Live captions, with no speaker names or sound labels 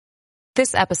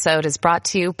This episode is brought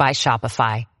to you by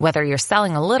Shopify. Whether you're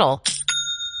selling a little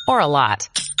or a lot,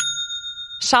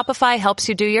 Shopify helps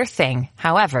you do your thing,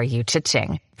 however you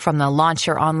cha-ching. From the launch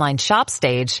your online shop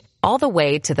stage, all the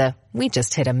way to the we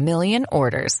just hit 1 million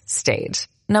orders stage.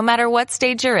 No matter what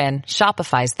stage you're in,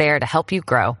 Shopify's there to help you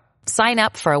grow. Sign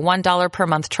up for a $1 per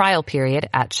month trial period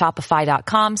at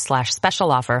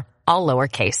shopify.com/special offer, all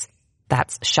lowercase.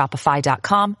 That's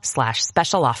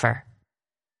shopify.com/special offer.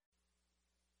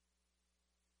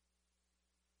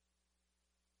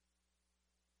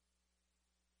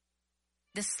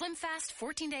 The Slim Fast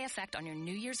 14-day effect on your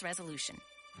New Year's resolution.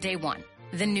 Day 1,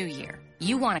 the new year.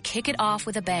 You want to kick it off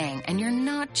with a bang, and you're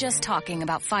not just talking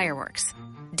about fireworks.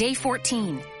 Day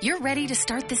 14, you're ready to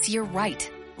start this year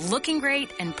right, looking great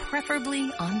and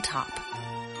preferably on top.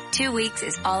 2 weeks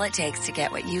is all it takes to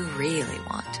get what you really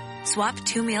want. Swap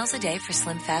 2 meals a day for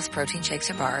Slim Fast protein shakes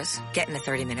or bars, get in a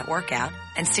 30-minute workout,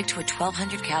 and stick to a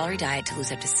 1,200-calorie diet to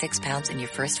lose up to 6 pounds in your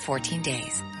first 14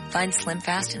 days. Find Slim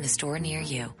Fast in a store near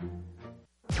you.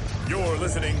 You're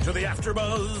listening to the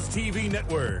AfterBuzz TV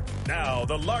Network. Now,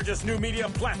 the largest new media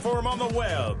platform on the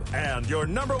web and your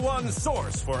number one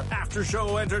source for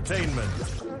after-show entertainment.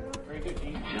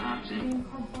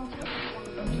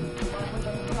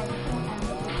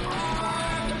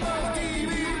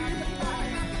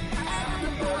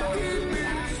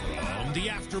 The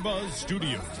AfterBuzz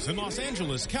Studios in Los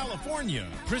Angeles, California.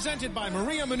 Presented by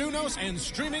Maria Menounos and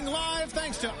streaming live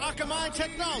thanks to Akamai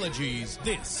Technologies.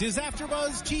 This is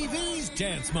AfterBuzz TV's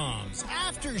Dance Moms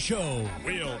After Show.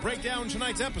 We'll break down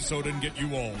tonight's episode and get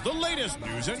you all the latest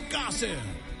news and gossip.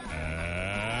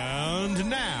 And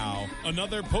now,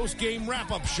 another post-game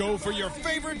wrap-up show for your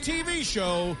favorite TV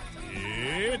show.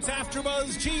 It's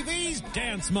AfterBuzz TV's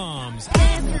Dance Moms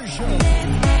After Show.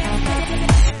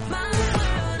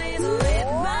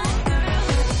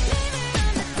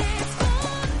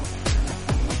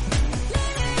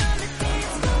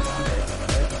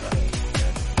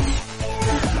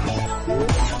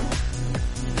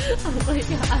 Oh my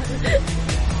god.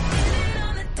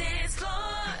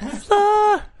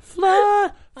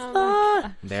 Fly.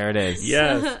 There it is.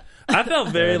 Yes. I felt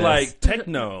very like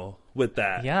techno with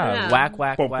that. Yeah. Whack,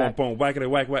 whack, boom, whack. boom, boom, whackity,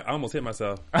 whack, whack. I almost hit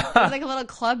myself. There's like a little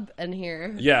club in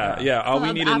here. Yeah. All we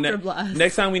Club need AfterBuzz.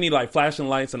 next time we need like flashing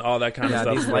lights and all that kind of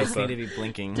stuff. These lights need to be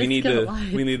blinking. We need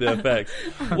the effects.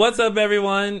 What's up,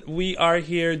 everyone? We are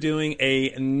here doing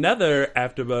another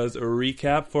AfterBuzz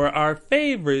recap for our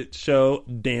favorite show,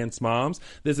 Dance Moms.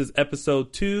 This is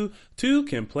episode 2. 2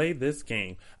 can play this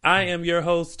game. I am your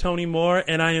host, Tony Moore,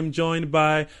 and I am joined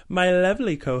by my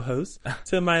lovely co-host.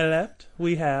 To my left,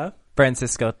 we have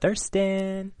Francisco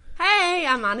Thurston. Hey,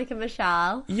 I'm Monica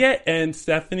Michelle. Yeah, and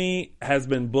Stephanie has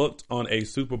been booked on a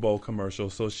Super Bowl commercial,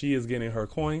 so she is getting her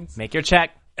coins. Make your check.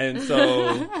 And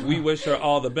so we wish her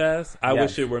all the best. I Yes.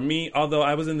 wish it were me. Although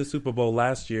I was in the Super Bowl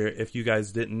last year. If you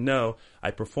guys didn't know,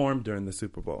 I performed during the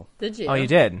Super Bowl. Did you? Oh, you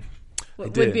did?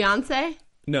 With did. Beyonce?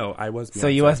 No, I was Beyonce. So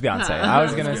you was Beyonce. I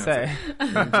was going to say.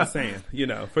 I'm just saying,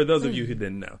 for those of you who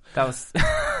didn't know. That was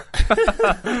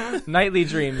nightly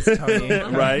dreams, Tony.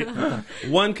 Right?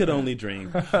 One could only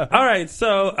dream. All right,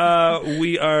 so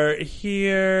we are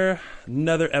here.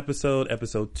 Another episode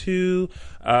 2.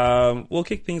 We'll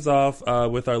kick things off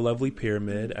with our lovely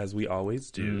pyramid, as we always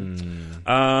do.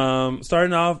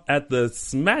 Starting off at the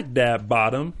smack dab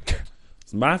bottom.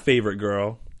 It's my favorite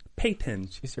girl, Peyton.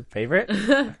 She's your favorite?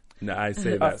 No, I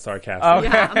say that sarcastically.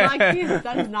 Yeah, I'm like,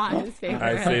 that is not his favorite.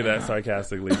 I say that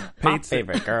sarcastically. My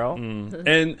favorite girl.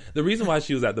 And the reason why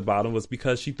she was at the bottom was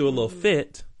because she threw a little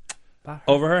fit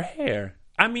over her hair.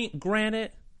 I mean, granted,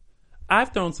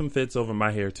 I've thrown some fits over my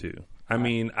hair too. I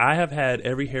mean, I have had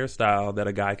every hairstyle that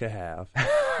a guy could have.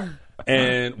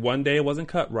 And one day it wasn't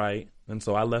cut right, and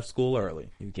so I left school early.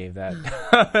 You gave that.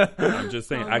 I'm just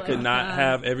saying, I could not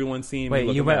have everyone seeing me. Wait,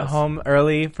 look you a went mess. home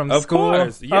early from Of school?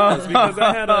 course, yes, because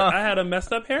I had a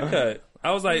messed up haircut.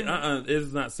 I was like,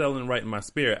 it's not selling right in my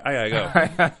spirit. I gotta go. I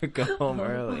gotta go home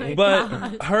early.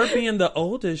 But her being the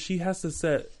oldest, she has to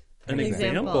set an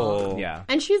example. Yeah.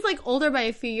 And she's like older by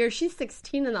a few years. She's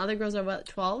 16 and the other girls are what,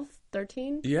 12,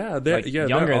 13? Yeah,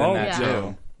 younger they're all than that,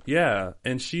 young. Yeah,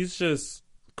 and she's just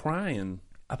crying.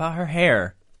 About her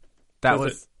hair. That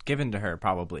Was was given to her,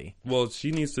 probably. Well,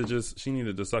 she needed to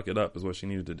suck it up is what she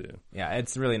needed to do. Yeah,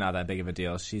 it's really not that big of a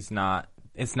deal. It's not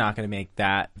going to make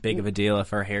that big of a deal if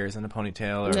her hair is in a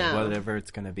ponytail or whatever it's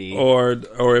going to be. Or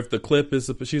if the clip is,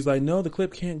 she's like, no, the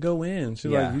clip can't go in.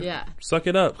 She's like, suck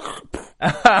it up.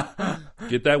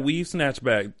 Get that weave snatch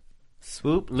back.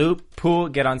 Swoop, loop, pull,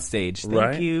 get on stage.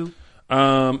 Thank you.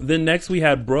 Then next we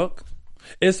had Brooke.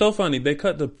 It's so funny. They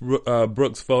cut to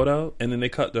Brooke's photo and then they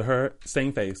cut to her,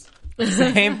 same face.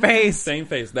 Same face. Same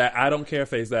face. That I don't care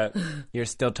face. That You're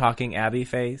still talking Abby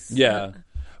face. yeah.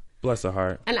 Bless her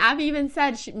heart. And Abby even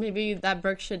said maybe that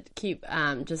Brooke should keep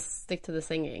just stick to the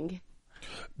singing.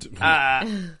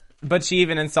 But she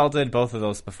even insulted both of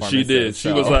those performances. She did.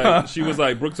 She was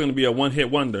like, Brooke's going to be a one-hit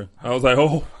wonder. I was like,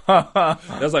 oh,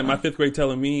 that's like my fifth grade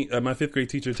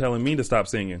teacher telling me to stop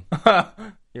singing.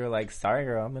 You were like, sorry,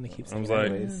 girl, I'm going to keep singing. I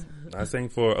was anyways. I sang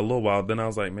for a little while. Then I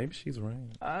was like, maybe she's right.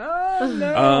 Oh,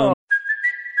 no.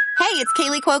 Hey, it's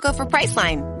Kaylee Cuoco for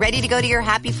Priceline. Ready to go to your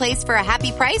happy place for a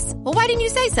happy price? Well, why didn't you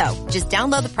say so? Just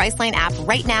download the Priceline app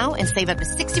right now and save up to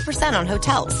 60% on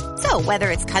hotels. So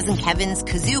whether it's Cousin Kevin's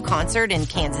Kazoo Concert in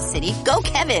Kansas City, go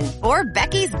Kevin, or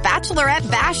Becky's Bachelorette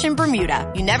Bash in Bermuda,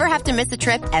 you never have to miss a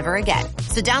trip ever again.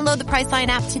 So download the Priceline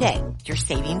app today. Your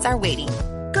savings are waiting.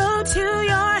 Go to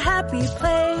your happy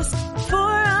place for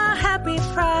a happy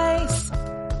price.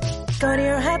 Go to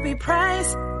your happy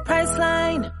price,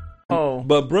 Priceline. Oh.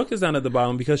 But Brooke is down at the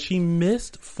bottom because she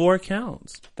missed 4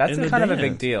 counts. That's in the kind of a dance.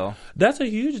 big deal. That's a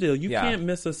huge deal. You can't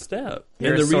miss a step.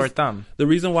 You're and a sore thumb. The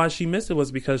reason why she missed it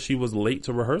was because she was late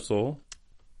to rehearsal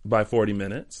by 40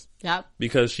 minutes. Yep.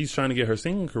 Because she's trying to get her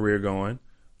singing career going.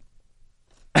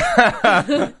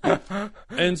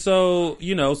 And so,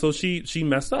 so she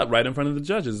messed up right in front of the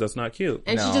judges. That's not cute.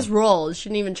 And she just rolled. She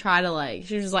didn't even try to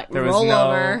she was just roll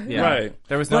over. Yeah. Right.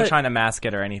 There was no trying to mask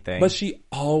it or anything. But she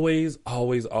always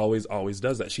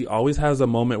does that. She always has a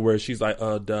moment where she's like,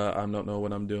 duh, I don't know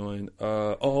what I'm doing.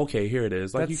 Okay, here it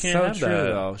is. Like, that's you can't have so true, that.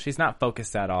 though. She's not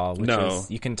focused at all. Which No. is,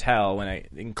 you can tell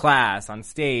in class, on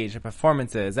stage, her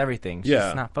performances, everything. She's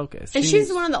just not focused. And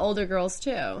she's one of the older girls,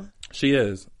 too. She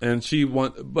is. And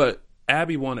but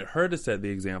Abby wanted her to set the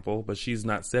example, but she's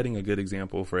not setting a good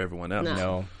example for everyone else.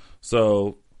 No.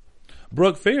 So,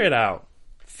 Brooke, figure it out.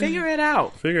 Figure it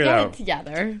out. Figure it Get out. it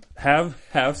together. Have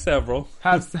several.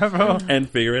 Have several. And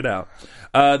figure it out.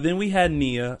 Then we had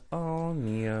Nia. Oh,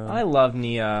 Nia. I love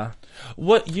Nia.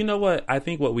 You know what? I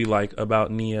think what we like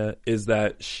about Nia is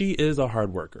that she is a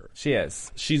hard worker. She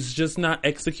is. She's just not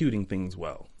executing things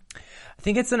well. I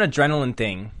think it's an adrenaline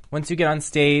thing. Once you get on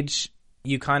stage,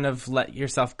 you kind of let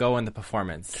yourself go in the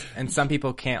performance. And some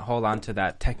people can't hold on to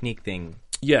that technique thing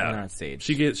when they're on stage.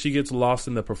 She gets lost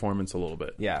in the performance a little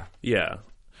bit. Yeah. Yeah.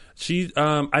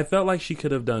 I felt like she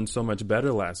could have done so much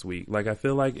better last week. Like, I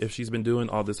feel like if she's been doing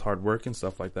all this hard work and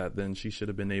stuff like that, then she should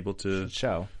have been able to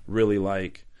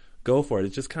really go for it. It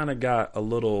just kind of got a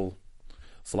little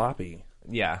sloppy.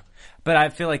 Yeah. But I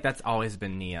feel like that's always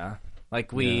been Nia.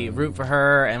 Like, we root for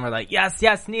her and we're like, yes,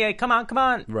 Nia, come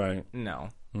on. Right. No.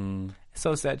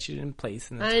 So sad she didn't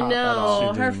place in the I top know. at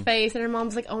all. Her face, and her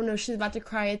mom's like, oh no, she's about to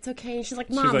cry. It's okay. And she's like,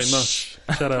 Mom, She's like, shh.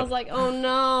 no, shut up. I was like, oh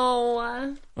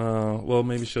no. Well,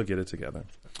 maybe she'll get it together.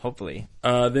 Hopefully.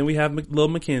 Then we have Lil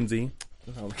Mackenzie.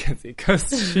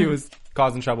 Because she was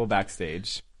causing trouble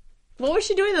backstage. What was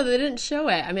she doing, though? They didn't show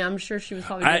it. I mean, I'm sure she was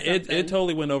probably doing something. It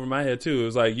totally went over my head, too. It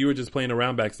was like you were just playing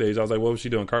around backstage. I was like, what was she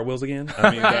doing? Cartwheels again?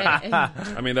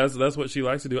 I mean, that's what she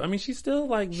likes to do. I mean, she's still,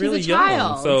 really a young.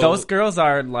 child. So those girls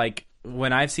are,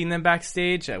 when I've seen them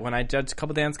backstage, when I judged a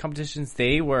couple dance competitions,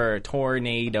 they were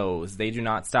tornadoes. They do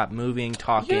not stop moving,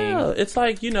 talking. Yeah, it's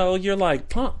like, you're like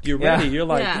pumped. You're ready. You're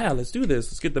like, yeah, let's do this.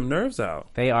 Let's get them nerves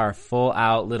out. They are full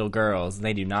out little girls.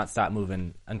 They do not stop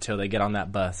moving until they get on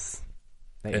that bus.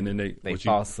 And then they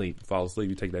fall asleep. Fall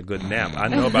asleep. You take that good nap. I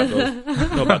know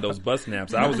about those bus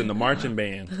naps. I was in the marching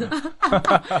band.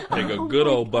 Take a good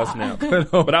old bus nap.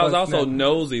 But I was also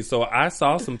nosy, so I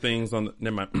saw some things on.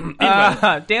 Never mind.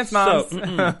 Anyway, dance moms.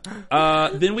 So,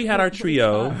 then we had our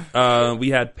trio. We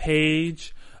had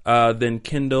Paige, then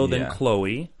Kendall, then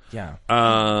Chloe. Yeah.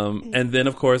 And then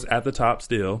of course at the top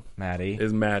still Maddie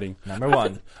is Maddie. Number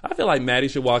one. I feel like Maddie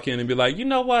should walk in and be like, you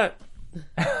know what?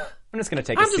 I'm just going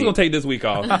to I'm just going to take this week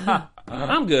off.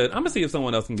 I'm good. I'm going to see if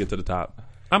someone else can get to the top.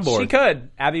 I'm bored. She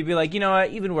could. Abby be like, you know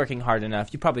what? You've been working hard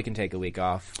enough. You probably can take a week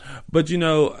off. But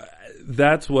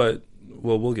that's what.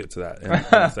 Well, we'll get to that in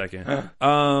a second.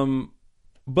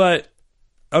 But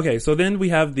okay, so then we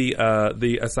have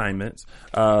the assignments.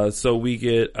 So we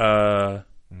get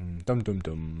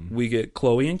we get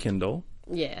Chloe and Kendall.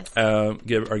 Yes. Are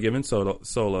given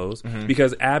solos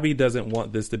because Abby doesn't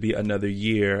want this to be another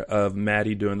year of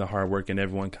Maddie doing the hard work and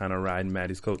everyone kind of riding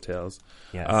Maddie's coattails.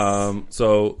 Yes.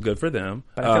 So good for them.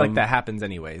 But I feel like that happens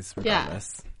anyways,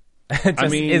 regardless. It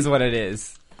just is what it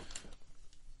is.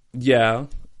 Yeah.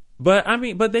 But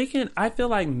I feel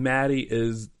like Maddie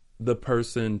is the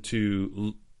person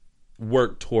to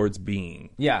work towards being.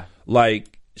 Yeah.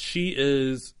 Like, she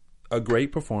is a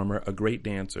great performer, a great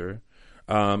dancer.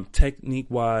 Technique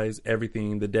wise,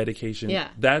 everything, the dedication,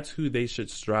 that's who they should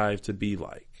strive to be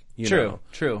like. True.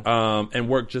 And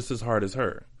work just as hard as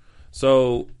her.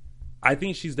 So I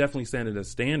think she's definitely setting a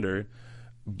standard,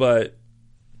 but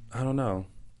I don't know.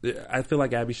 I feel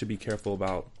like Abby should be careful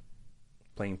about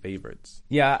playing favorites.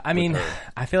 Yeah, I mean,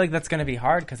 I feel like that's going to be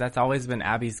hard because that's always been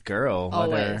Abby's girl.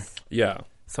 Always. Yeah.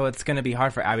 So it's going to be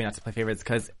hard for Abby not to play favorites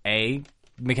because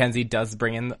Maddie does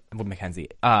bring in the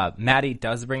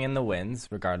wins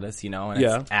regardless,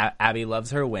 and Abby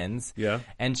loves her wins. Yeah.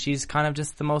 And she's kind of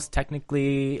just the most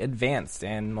technically advanced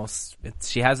and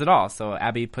she has it all. So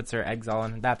Abby puts her eggs all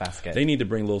in that basket. They need to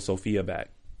bring little Sophia back.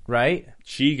 Right?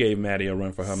 She gave Maddie a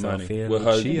run for her money with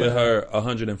Lucia. her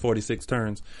 146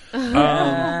 turns.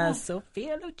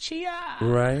 Sophia Lucia.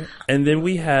 Right. And then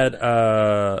we had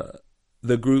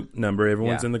the group number.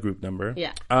 Everyone's in the group number.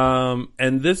 Yeah.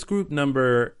 And this group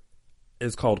number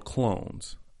is called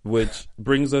Clones, which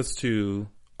brings us to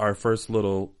our first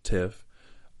little tiff.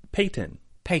 Peyton.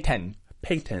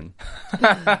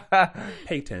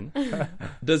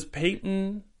 Does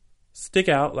Peyton stick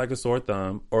out like a sore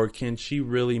thumb, or can she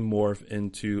really morph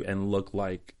into and look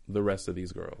like the rest of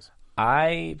these girls?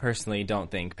 I personally don't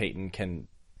think Peyton can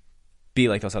be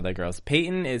like those other girls.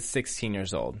 Peyton is 16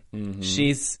 years old. Mm-hmm.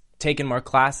 She's taken more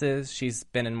classes. She's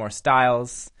been in more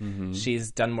styles. Mm-hmm.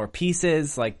 She's done more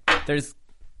pieces. Like, there's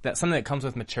something that comes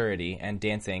with maturity and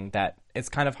dancing that it's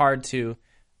kind of hard to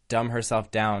dumb herself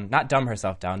down. Not dumb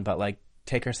herself down, but like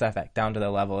take herself back down to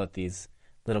the level that these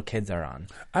little kids are on.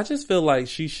 I just feel like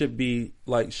she should be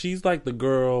like, she's like the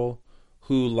girl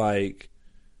who like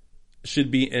should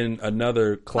be in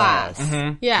another class.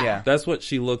 Mm-hmm. Yeah. That's what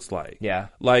she looks like. Yeah.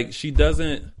 Like, she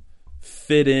doesn't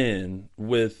fit in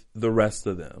with the rest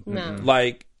of them. No.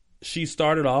 Like, she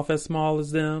started off as small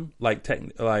as them, like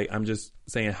I'm just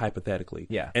saying hypothetically.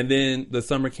 Yeah. And then the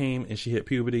summer came and she hit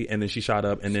puberty and then she shot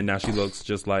up and then now she looks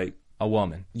just like a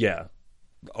woman. Yeah.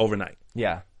 Overnight.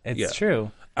 Yeah. It's true.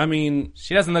 I mean,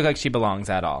 she doesn't look like she belongs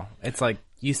at all. It's like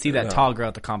you see that tall girl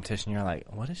at the competition, you're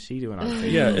like, what is she doing on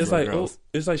stage? Yeah, it's like,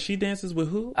 it's like she dances with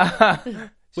who?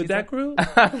 With that group?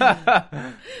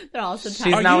 They're also she's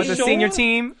now with the senior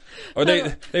team. Or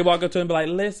they walk up to her and be like,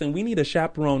 listen, we need a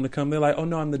chaperone to come. They're like, oh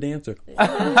no, I'm the dancer.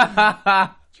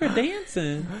 You're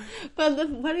dancing. But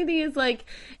the funny thing is, like,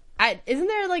 isn't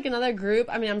there like another group?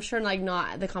 I mean, I'm sure like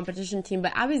not the competition team,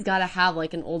 but Abby's got to have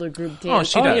like an older group dance.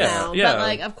 She does. Now. Yeah. But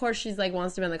like, of course, she's like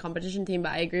wants to be on the competition team.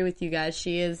 But I agree with you guys.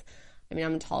 She is. I mean,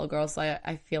 I'm a tall girl, so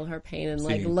I feel her pain and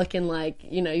like looking like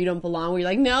you don't belong. Where you're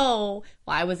like, no.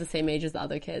 Well, I was the same age as the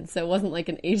other kids, so it wasn't like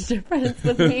an age difference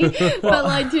with me. But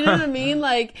like, do you know what I mean?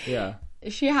 Like, yeah.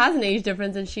 She has an age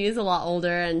difference, and she is a lot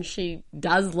older, and she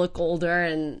does look older,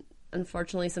 and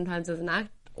unfortunately, sometimes doesn't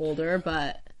act older,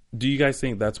 but. Do you guys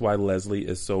think that's why Leslie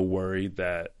is so worried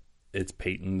that it's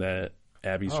Peyton that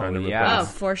Abby's trying to replace? Oh,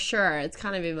 for sure. It's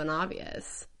kind of even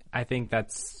obvious. I think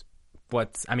that's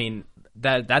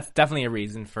that's definitely a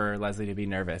reason for Leslie to be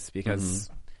nervous because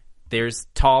there's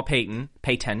tall Peyton,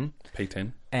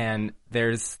 and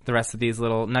there's the rest of these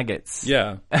little nuggets.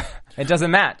 Yeah. It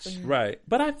doesn't match. Right.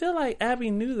 But I feel like Abby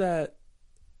knew that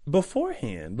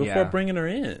beforehand, before bringing her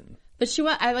in. But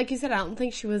like you said, I don't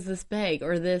think she was this big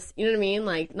or this, you know what I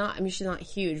mean? She's not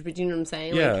huge, but you know what I'm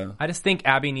saying? Yeah. Like, I just think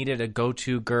Abby needed a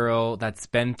go-to girl that's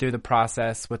been through the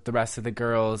process with the rest of the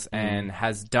girls and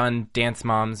has done Dance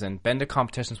Moms and been to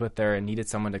competitions with her and needed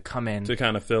someone to come in. To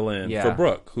kind of fill in for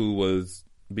Brooke, who was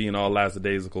being all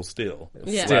lackadaisical still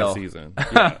last season.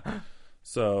 Yeah.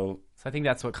 So I think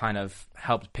that's what kind of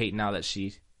helped Peyton now that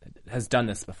she has done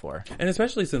this before. And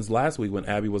especially since last week when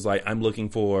Abby was like, I'm looking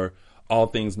for all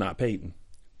things not Peyton.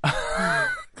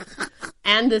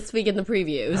 And this week in the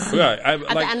previews. Right. At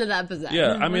the end of the episode.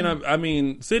 Yeah. I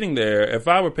mean, sitting there, if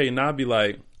I were Peyton, I'd be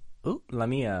like, ooh, let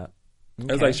me, I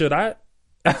was like, should I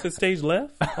exit stage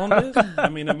left on this? I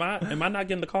mean, am I not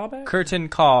getting the call back? Curtain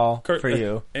call for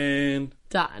you. And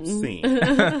done.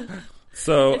 Scene.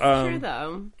 So, it's true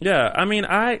though. Yeah. I mean,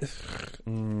 I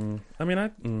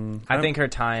think her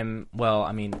time,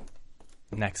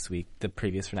 next week, the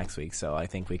previews for next week. So I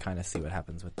think we kind of see what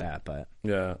happens with that. But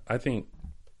yeah, I think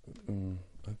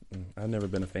I've never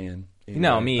been a fan.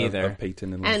 No, me either. Of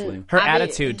Peyton and Leslie. Her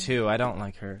attitude too. I don't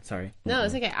like her. Sorry. No,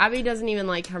 it's okay. Abby doesn't even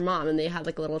like her mom, and they had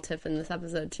like a little tiff in this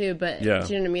episode too. But do you know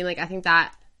what I mean? Like, I think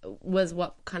that was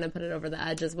what kind of put it over the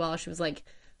edge as well. She was like,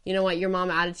 you know what, your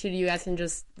mom attitude, you guys can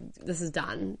just, this is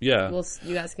done. Yeah.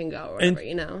 You guys can go or whatever,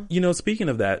 And, speaking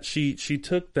of that, she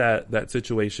took that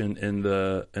situation in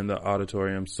the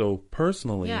auditorium so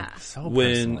personally. Yeah. So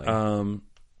personally.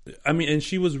 And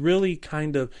she was really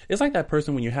kind of, it's like that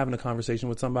person when you're having a conversation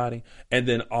with somebody and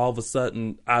then all of a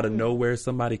sudden out of nowhere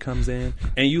somebody comes in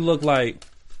and you look like,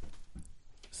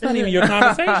 isn't even your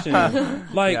conversation.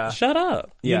 Like, shut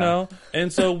up, you know?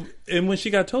 And so, and when she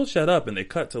got told shut up and they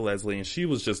cut to Leslie and she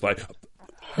was just like,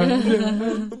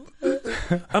 I'm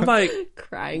like,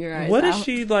 crying her eyes what out. is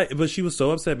she like? But she was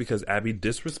so upset because Abby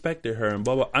disrespected her and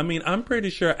blah, blah. I mean, I'm pretty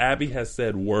sure Abby has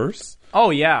said worse. Oh,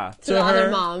 yeah. To the other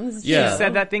moms. Yeah. She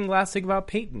said that thing last week about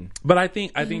Peyton. But I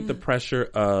think the pressure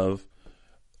of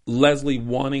Leslie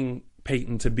wanting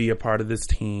Peyton to be a part of this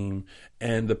team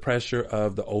and the pressure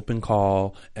of the open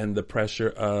call and the pressure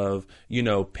of, you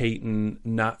know, Peyton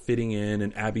not fitting in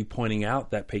and Abby pointing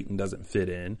out that Peyton doesn't fit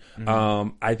in,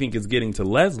 I think is getting to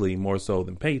Leslie more so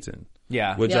than Peyton.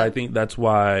 Yeah. Which I think that's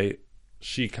why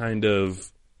she kind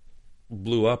of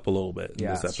blew up a little bit in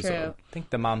this episode. True. I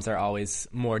think the moms are always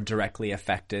more directly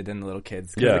affected than the little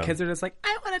kids. Because the kids are just like,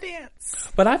 I want to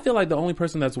dance. But I feel like the only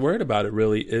person that's worried about it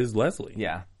really is Leslie.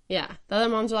 Yeah. Yeah, the other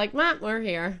moms are like, "Mom, we're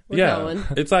here. We're going."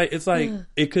 It's like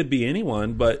it could be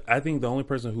anyone, but I think the only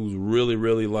person who's really,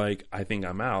 really like, I think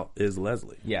I'm out is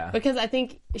Leslie. Yeah, because I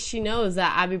think she knows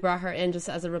that Abby brought her in just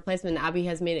as a replacement. Abby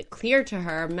has made it clear to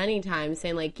her many times,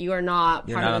 saying like, "You are not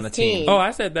part of this team." Oh,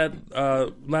 I said that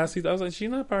last season. I was like, "She's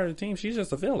not part of the team. She's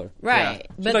just a filler." Right,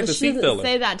 She's but like the she seat doesn't filler.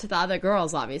 say that to the other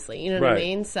girls. Obviously, you know what I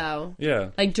mean. So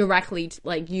like directly,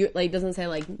 like you, like doesn't say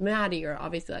like Maddie or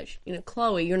obviously like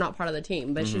Chloe, you're not part of the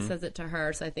team, but she says it to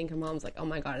her. So I think her mom's like, oh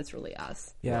my God, it's really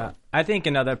us. Yeah. I think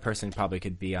another person probably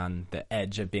could be on the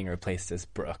edge of being replaced as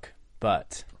Brooke,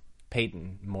 but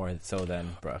Peyton more so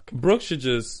than Brooke. Brooke should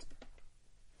just...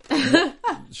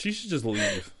 she should just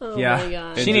leave. Oh my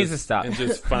God. She needs to stop. And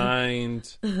just find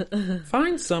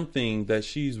something that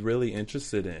she's really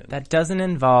interested in. That doesn't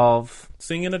involve...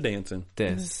 singing or dancing.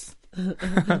 This.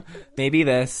 Maybe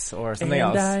this or something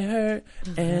else.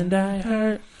 And I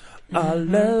hurt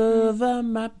all over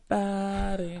my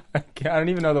body. I don't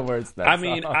even know the words to that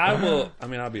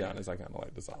I'll be honest, I kind of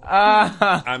like the song.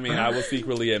 I mean, I will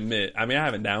secretly admit, I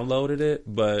haven't downloaded it,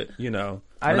 but, you know,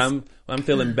 when I'm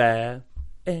feeling bad,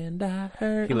 and I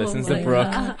hurt. He listens to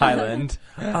Brooke Highland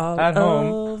all at home.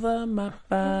 over my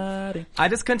body. I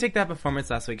just couldn't take that performance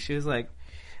last week. She was like...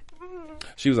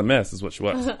 She was a mess, is what she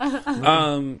was.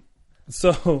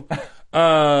 So,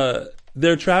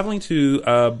 they're traveling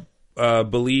to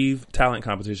Believe talent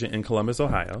competition in Columbus,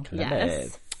 Ohio.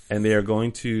 Yes. And they are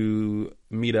going to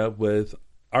meet up with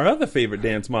our other favorite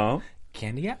dance mom,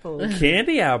 Candy Apples.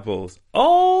 Candy Apples.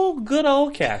 Oh, good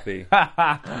old Kathy.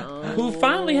 Who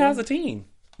finally has a team.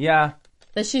 Yeah.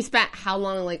 That she spent how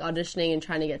long like auditioning and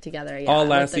trying to get together? Yeah, all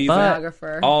last season.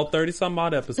 Choreographer. All 30-some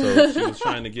odd episodes she was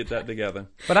trying to get that together.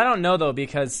 But I don't know, though,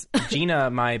 because Gina,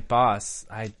 my boss,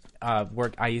 I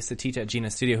used to teach at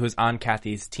Gina's studio, who's on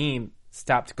Kathy's team,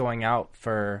 stopped going out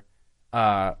for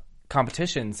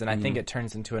competitions, and I think it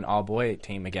turns into an all-boy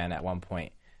team again at one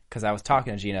point. Because I was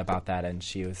talking to Gina about that, and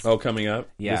she was... Oh, coming up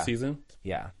this season?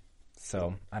 Yeah.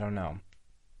 So, I don't know.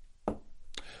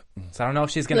 So, I don't know if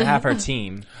she's going to have her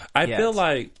team I feel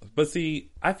like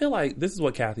this is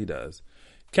what Kathy does.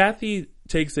 Kathy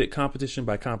takes it competition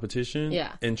by competition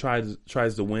and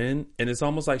tries to win. And it's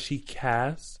almost like she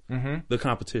casts the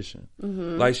competition.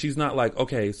 Mm-hmm. Like, she's not like,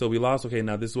 okay, so we lost. Okay,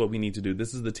 now this is what we need to do.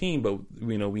 This is the team, but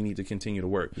we need to continue to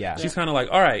work. Yeah. She's kind of like,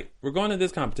 all right, we're going to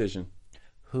this competition.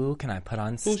 Who can I put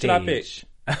on stage? Who should I pick?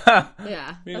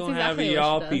 Yeah. We're going to have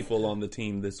y'all people on the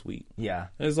team this week. Yeah.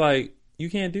 It's like, you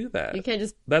can't do that. You can't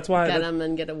just get them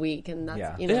and get a week. And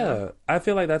that's, Yeah. I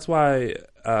feel like that's why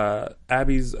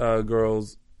Abby's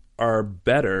girls are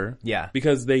better. Yeah.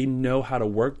 Because they know how to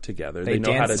work together. They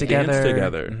know how to together. dance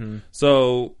together. Mm-hmm.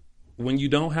 So when you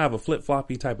don't have a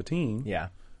flip-floppy type of team,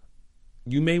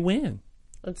 you may win.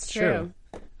 That's true.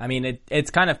 I mean,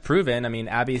 it's kind of proven. I mean,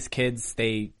 Abby's kids,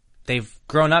 they've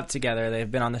grown up together. They've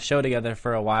been on the show together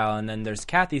for a while. And then there's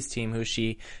Kathy's team, who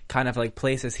she kind of like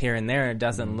places here and there. It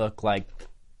doesn't look like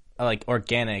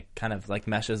organic, kind of like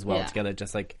meshes well together,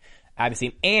 just like Abby's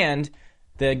team. And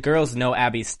the girls know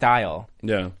Abby's style.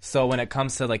 Yeah. So when it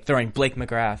comes to like throwing Blake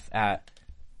McGrath at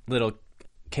little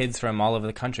kids from all over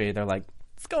the country, they're like,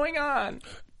 what's going on?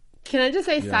 Can I just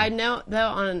say, side note, though,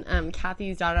 on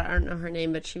Kathy's daughter, I don't know her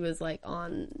name, but she was, like,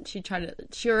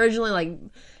 she originally, like,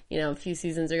 a few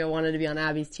seasons ago wanted to be on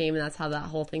Abby's team, and that's how that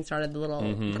whole thing started, the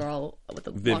little girl with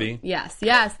the... Vivi. Yes,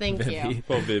 thank you.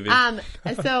 Oh, Vivi.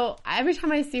 So, every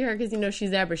time I see her, because, she's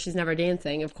there, but she's never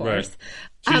dancing, of course.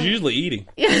 Right. She's usually eating.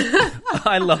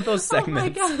 I love those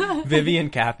segments. Oh, my God. Vivi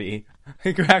and Kathy.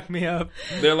 They crack me up.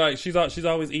 They're like, she's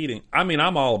always eating. I mean,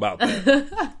 I'm all about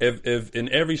that. if in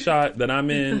every shot that I'm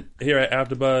in here at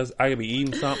AfterBuzz, I could be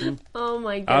eating something. Oh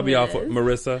my goodness. I'll be all for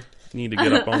Marissa. Need to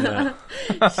get up on that.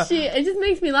 It just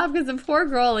makes me laugh because the poor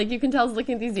girl, like, you can tell, is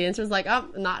looking at these dancers like, oh,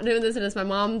 I'm not doing this, and it's my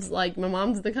mom's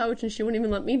the coach, and she wouldn't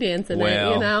even let me dance in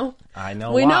it, you know? I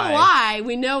know we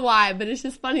know why, but it's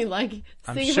just funny, like,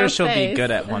 I'm seeing sure her she'll face. be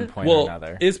good at one point or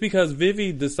another. It's because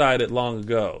Vivi decided long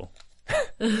ago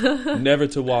never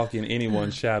to walk in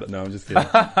anyone's shadow. No, I'm just kidding.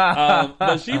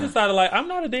 But she decided, like, I'm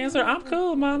not a dancer. I'm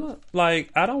cool, mama.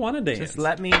 Like, I don't want to dance. Just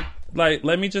let me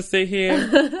just sit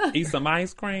here, eat some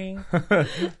ice cream,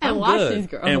 and watch these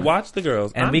girls. And watch the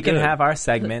girls. And we can have our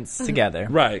segments together.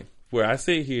 Right. Where I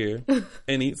sit here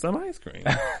and eat some ice cream.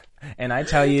 And I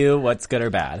tell you what's good or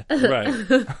bad. Right.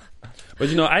 But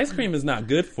you know, ice cream is not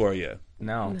good for you.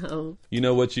 No. You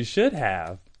know what you should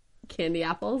have? Candy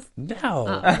apples? No.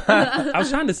 I was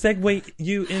trying to segue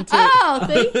you into... Oh,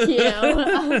 thank you.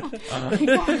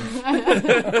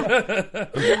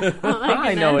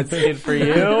 I know it's good for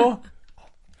you.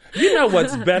 You know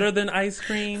what's better than ice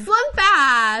cream? Slim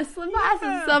Fast. Slim Fast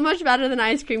is so much better than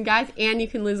ice cream, guys, and you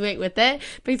can lose weight with it.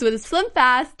 Because with Slim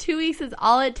Fast, 2 weeks is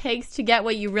all it takes to get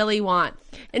what you really want.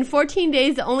 In 14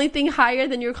 days, the only thing higher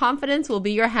than your confidence will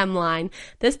be your hemline.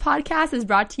 This podcast is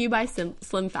brought to you by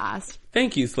Slim Fast.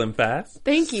 Thank you, Slim Fast.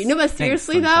 Thank you. No, but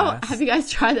seriously, Slim though, Fast. have you guys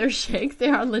tried their shakes? They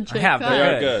are legit good. They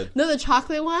are good. No, the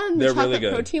chocolate one, They're the chocolate really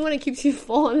good. protein one, it keeps you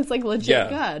full, and it's, like, legit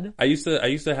good. I used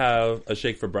to have a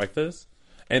shake for breakfast.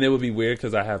 And it would be weird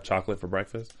because I have chocolate for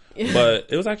breakfast. But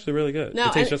it was actually really good. No,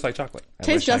 it tastes just like chocolate.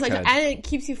 Tastes just like, and it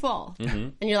keeps you full. Mm-hmm.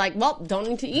 And you're like, well, don't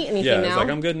need to eat anything now. Yeah, it's like,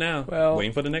 I'm good now. Well,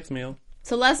 waiting for the next meal.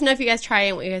 So let us know if you guys try it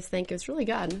and what you guys think. It's really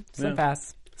good. Slim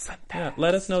Fast. Yeah,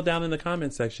 let us know down in the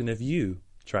comment section if you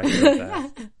try Slim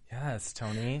Fast. Yes,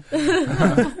 Tony.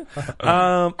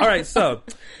 All right, so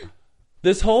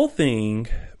this whole thing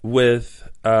with...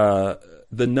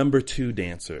 the number 2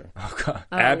 dancer. Oh, God.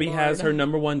 Abby has her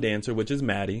number 1 dancer, which is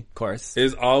Maddie. Of course.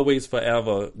 Is always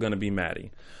forever going to be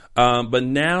Maddie. But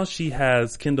now she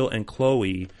has Kendall and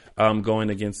Chloe going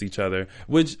against each other,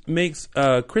 which makes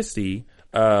Christy...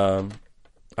 I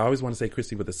always want to say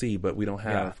Christy with a C, but we don't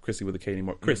have Christy with a K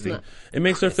anymore. Christy. No. It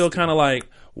makes her feel kind of like,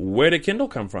 where did Kendall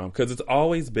come from? Because it's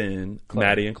always been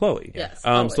Maddie and Chloe. Yes,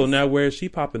 so now where is she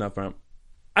popping up from?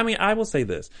 I mean, I will say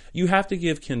this. You have to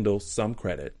give Kendall some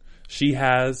credit. She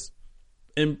has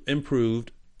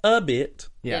improved a bit.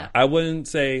 Yeah. I wouldn't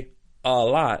say a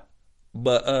lot,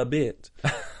 but a bit.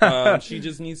 She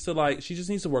just needs to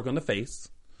work on the face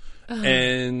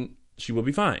and she will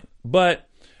be fine. But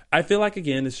I feel like,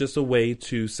 again, it's just a way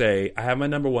to say, I have my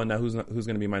number 1, now who's going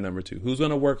to be my number 2? Who's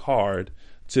going to work hard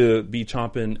to be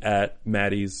chomping at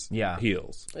Maddie's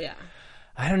heels? Yeah.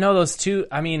 I don't know, those two,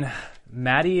 I mean,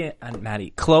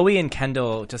 Chloe and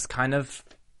Kendall just kind of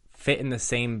fit in the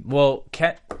same. Well,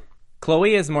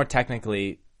 Chloe is more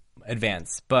technically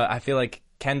advanced, but I feel like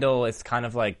Kendall is kind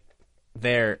of like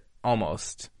there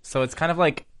almost. So it's kind of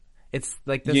like it's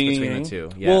like this between the two.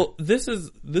 Yeah. Well, this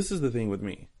is the thing with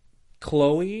me.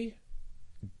 Chloe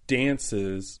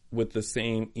dances with the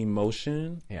same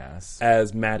emotion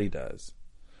as Maddie does,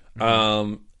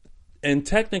 and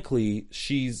technically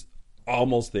she's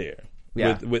almost there.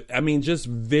 Yeah. With I mean, just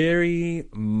very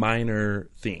minor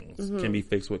things can be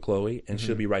fixed with Chloe, and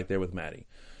she'll be right there with Maddie.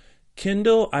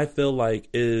 Kendall, I feel like,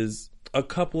 is a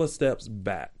couple of steps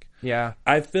back. Yeah.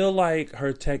 I feel like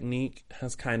her technique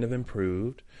has kind of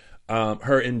improved.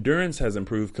 Her endurance has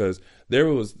improved because there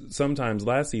was sometimes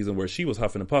last season where she was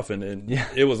huffing and puffing, and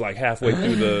it was like halfway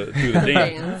through the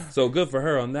dance. So good for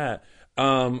her on that.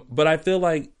 But I feel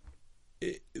like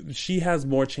she has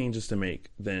more changes to make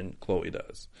than Chloe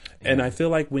does. And I feel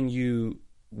like when you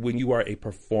are a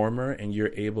performer and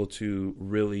you're able to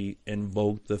really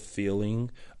invoke the feeling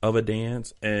of a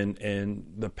dance and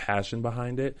the passion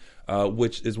behind it,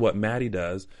 which is what Maddie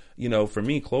does, you know, for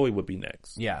me, Chloe would be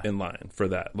next in line for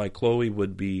that. Like, Chloe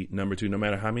would be number 2, no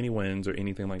matter how many wins or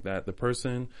anything like that. The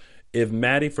person, if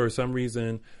Maddie for some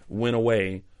reason went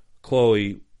away,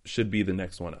 Chloe should be the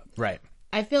next one up. Right.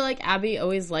 I feel like Abby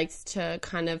always likes to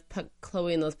kind of put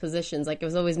Chloe in those positions. Like, it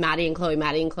was always Maddie and Chloe,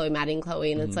 Maddie and Chloe, Maddie and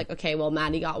Chloe. And it's like, okay, well,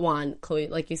 Maddie got 1. Chloe,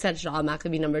 like you said, should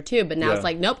automatically be number 2. But now it's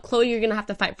like, nope, Chloe, you're going to have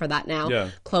to fight for that now. Yeah.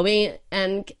 Chloe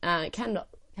and Kendall,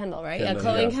 right?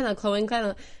 Chloe and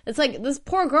Kendall. It's like, this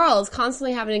poor girl is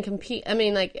constantly having to compete. I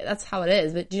mean, like, that's how it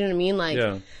is. But do you know what I mean?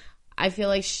 Like, I feel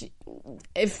like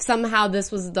if somehow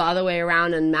this was the other way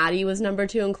around and Maddie was number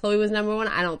 2 and Chloe was number 1,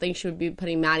 I don't think she would be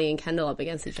putting Maddie and Kendall up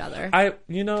against each other. I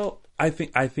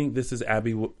think this is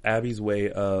Abby's way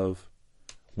of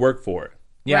work for it.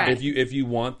 Yeah. Right. If you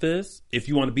want this, if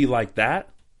you want to be like that,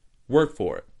 work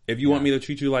for it. If you want me to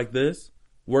treat you like this,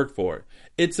 work for it.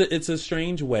 It's a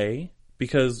strange way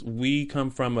because we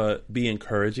come from a be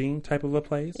encouraging type of a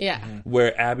place. Yeah.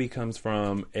 Where Abby comes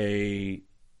from a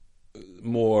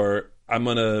more, I'm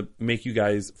going to make you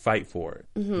guys fight for it.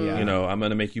 Yeah. You know, I'm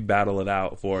going to make you battle it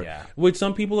out for it. Which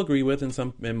some people agree with and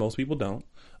most people don't.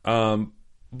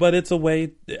 But it's a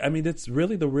way, I mean, it's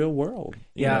really the real world.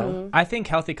 You know? I think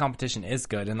healthy competition is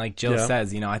good. And like Jill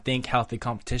says, you know, I think healthy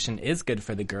competition is good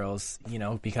for the girls, you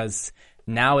know, because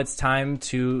now it's time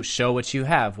to show what you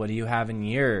have. What do you have in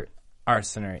your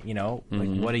arsenal, you know? Like,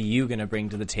 what are you going to bring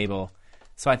to the table?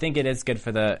 So I think it is good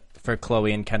for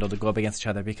Chloe and Kendall to go up against each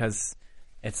other because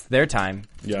it's their time.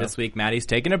 This week, Maddie's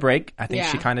taking a break. I think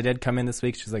she kind of did come in this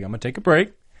week. She's like, I'm going to take a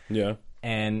break. Yeah.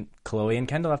 And Chloe and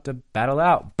Kendall have to battle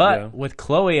out. But with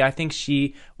Chloe, I think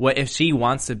if she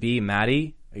wants to be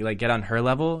Maddie, like get on her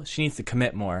level, she needs to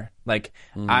commit more. Like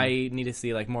I need to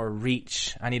see like more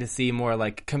reach. I need to see more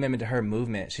like commitment to her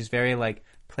movement. She's very like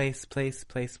place.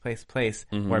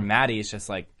 Where Maddie is just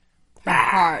like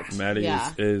heart. Maddie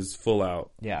is full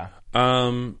out. Yeah.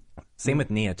 Same with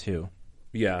Nia too.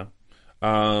 Yeah.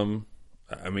 I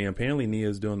mean, apparently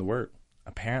Nia's doing the work.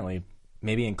 Apparently,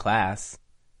 maybe in class.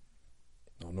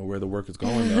 I don't know where the work is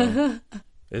going though.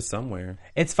 It's somewhere.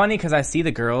 It's funny because I see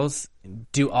the girls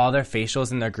do all their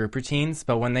facials in their group routines,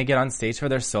 but when they get on stage for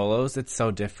their solos, it's so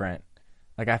different.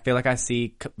 Like I feel like I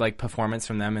see like performance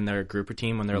from them in their group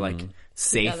routine when they're like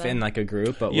safe in like a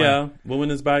group. But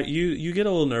when it's by you get a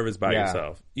little nervous by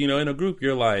yourself. You know, in a group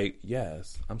you're like,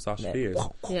 yes, I'm Sasha Fierce.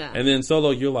 Yeah. And then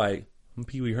solo you're like, I'm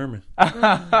Pee Wee Herman. You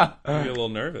get a little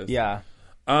nervous. Yeah.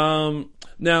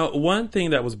 Now one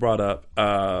thing that was brought up,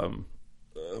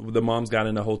 the moms got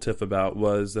in a whole tiff about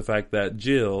was the fact that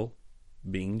Jill,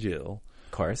 being Jill,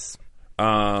 of course,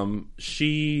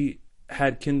 she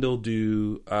had Kendall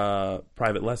do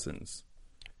private lessons.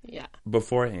 Yeah.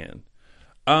 Beforehand.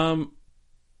 I'm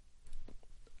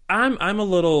a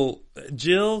little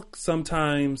Jill.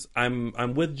 Sometimes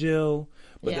I'm with Jill,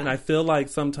 but then I feel like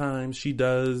sometimes she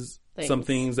does some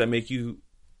things that make you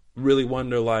really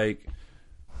wonder, like,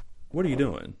 what are you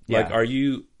doing? Yeah. Like, are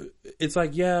you? It's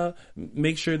like,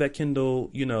 make sure that Kendall,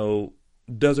 you know,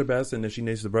 does her best, and if she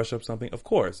needs to brush up something, of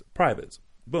course, privates,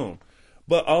 boom.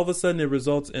 But all of a sudden, it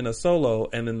results in a solo,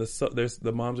 and then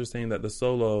the moms are saying that the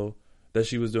solo that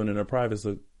she was doing in her privates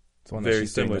looked very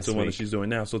similar to the one that she's doing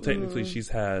now. So technically, she's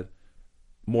had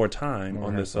more time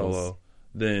on this solo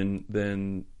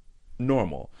than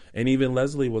normal. And even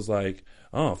Leslie was like,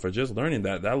 oh, for just learning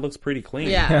that looks pretty clean.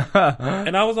 Yeah.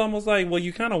 And I was almost like, well,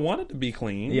 you kind of want it to be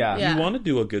clean. Yeah. You want to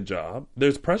do a good job.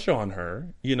 There's pressure on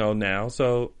her, you know, now.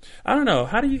 So I don't know.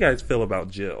 How do you guys feel about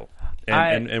Jill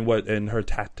and her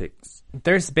tactics?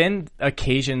 There's been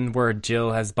occasion where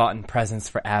Jill has bought presents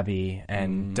for Abby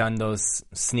and done those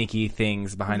sneaky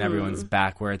things behind everyone's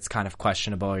back where it's kind of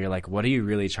questionable. You're like, what are you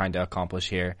really trying to accomplish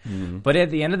here? But at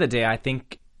the end of the day, I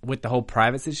think with the whole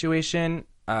private situation,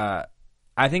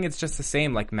 I think it's just the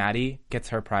same. Like Maddie gets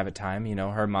her private time, you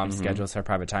know, her mom schedules her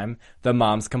private time. The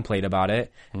moms complain about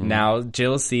it. Now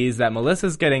Jill sees that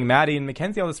Melissa's getting Maddie and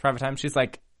Mackenzie all this private time. She's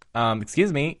like,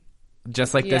 excuse me,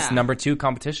 just like this number 2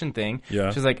 competition thing.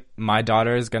 Yeah. She's like, my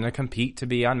daughter is going to compete to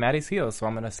be on Maddie's heels, so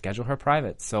I'm going to schedule her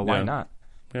private. So why not?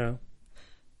 Yeah.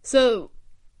 So,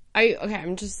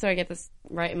 I'm just so I get this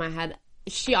right in my head.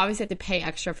 She obviously had to pay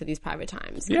extra for these private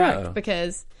times, correct?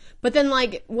 But then,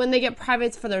 like, when they get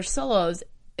privates for their solos,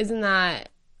 isn't that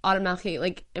automatically,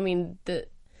 like, I mean, the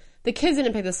kids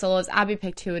didn't pick the solos. Abby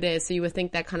picked who it is, so you would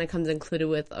think that kind of comes included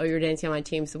with, oh, you're dancing on my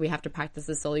team, so we have to practice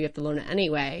the solo. You have to learn it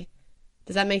anyway.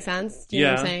 Does that make sense? Do you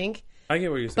know what I'm saying? I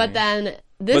get what you're saying. But then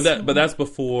but that's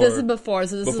before. This is before,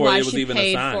 so this is why she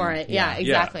paid for it. Yeah,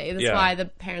 exactly. Yeah. That's why the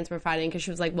parents were fighting, because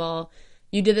she was like, well,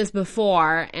 you did this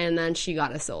before, and then she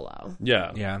got a solo.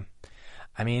 Yeah. Yeah.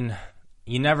 I mean,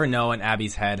 you never know in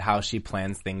Abby's head how she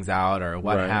plans things out or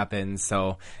what happens.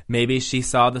 So maybe she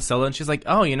saw the solo and she's like,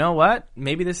 oh, you know what?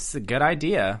 Maybe this is a good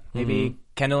idea. Maybe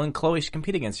Kendall and Chloe should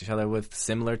compete against each other with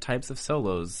similar types of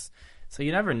solos. So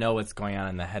you never know what's going on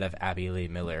in the head of Abby Lee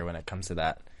Miller when it comes to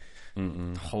that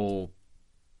whole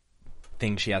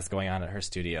thing she has going on at her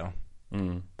studio.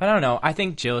 But I don't know. I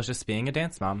think Jill is just being a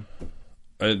dance mom.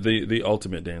 The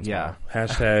ultimate dance mom.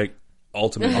 #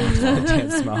 ultimate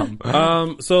dance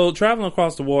mom. So traveling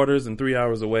across the waters and 3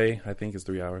 hours away, I think it's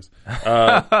 3 hours,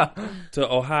 to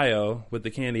Ohio with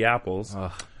the candy apples.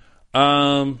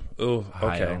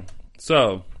 Okay.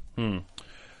 So,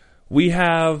 we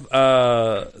have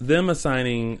them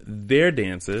assigning their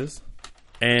dances,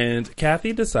 and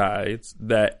Kathy decides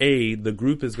that the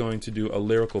group is going to do a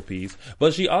lyrical piece,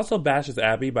 but she also bashes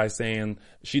Abby by saying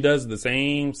she does the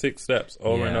same 6 steps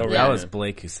over and over again. That was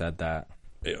Blake who said that.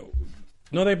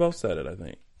 No, they both said it, I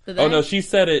think. Oh no, she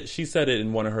said it. She said it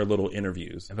in one of her little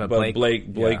interviews. But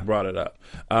Blake brought it up.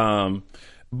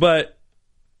 But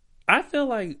I feel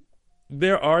like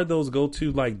there are those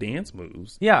go-to like dance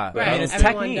moves. Yeah, right. I mean, it's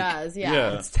Everyone technique. does.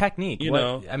 Yeah. It's technique. You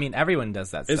know, I mean, everyone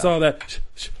does that. It's stuff. all that.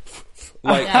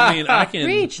 Like I mean, I can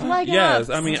reach leg yes,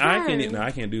 up. I mean, I can. No,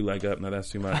 I can't do leg up. No, that's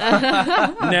too much.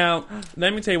 Now,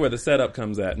 let me tell you where the setup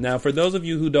comes at. Now, for those of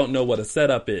you who don't know what a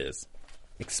setup is,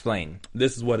 explain.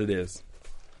 This is what it is.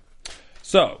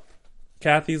 So,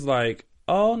 Kathy's like,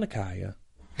 "Oh, Nakaya,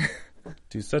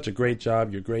 do such a great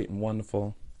job. You're great and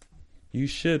wonderful. You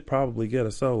should probably get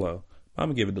a solo. I'm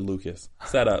gonna give it to Lucas.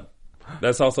 Setup.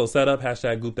 That's also set up.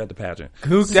 Hashtag Gooped at the pageant.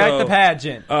 Gooped at the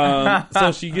pageant.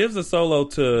 So she gives a solo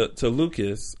to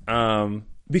Lucas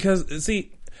because,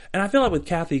 see, and I feel like with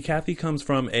Kathy comes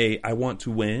from I want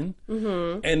to win.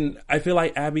 Mm-hmm. And I feel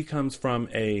like Abby comes from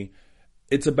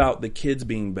it's about the kids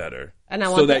being better. And I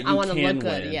so want that I want to can look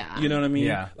good, win. yeah. You know what I mean?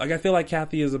 Yeah. Like, I feel like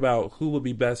Kathy is about who will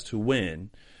be best to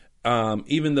win.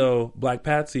 Even though Black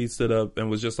Patsy stood up and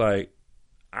was just like,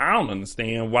 I don't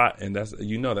understand why, and that's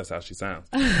how she sounds.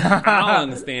 I don't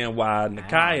understand why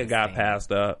Nakaya got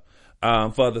passed up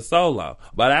for the solo,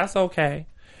 but that's okay.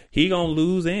 He gonna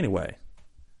lose anyway.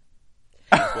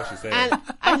 That's what she said. And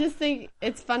I just think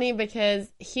it's funny because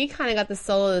he kind of got the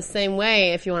solo the same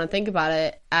way, if you want to think about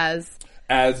it, as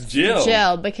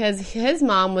Jill, because his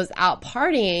mom was out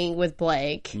partying with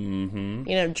Blake,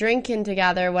 mm-hmm. Drinking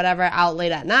together, whatever, out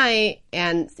late at night,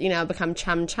 and, become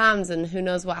chums, and who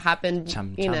knows what happened,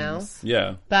 chums.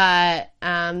 Yeah. But,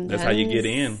 that's how you get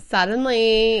in.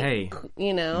 Suddenly, hey,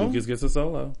 Lucas gets a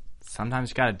solo. Sometimes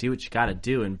you gotta do what you gotta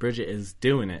do, and Bridget is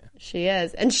doing it. She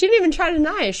is. And she didn't even try to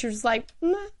deny it. She was like,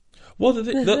 nah. Well,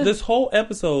 this whole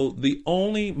episode, the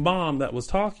only mom that was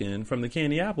talking from the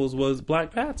Candy Apples was Black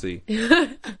Patsy.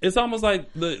 It's almost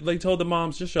like they told the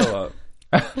moms, just show up.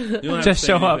 You don't have just to say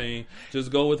show anything.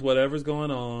 Just go with whatever's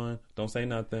going on. Don't say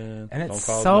nothing. And it's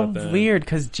don't cause so nothing. weird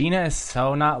because Gina is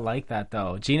so not like that,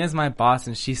 though. Gina's my boss,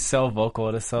 and she's so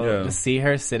vocal. To see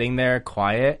her sitting there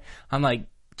quiet, I'm like,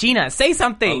 Gina, say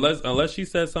something. Unless she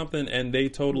said something and they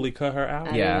totally cut her out.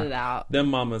 Edited it out. Them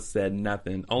mamas said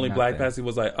nothing. Only Black Patsy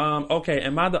was like, okay,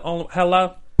 am I the only...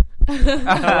 Hello?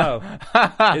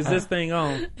 Is this thing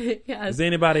on? Yes. Is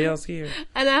anybody else here?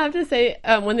 And I have to say,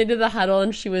 when they did the huddle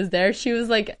and she was there, she was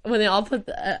like, when they all put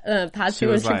Patsy,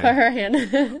 when she put her hand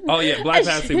in. Oh, yeah, Black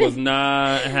Patsy was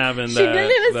not having that. She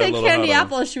didn't even say candy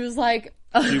huddle. Apple. She was like...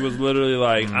 She was literally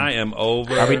like, I am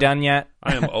over. Are we done yet?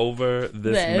 I am over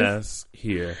this mess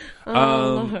here.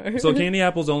 Lord. So Candy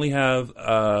Apples only have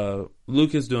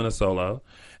Lucas doing a solo,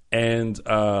 and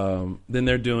then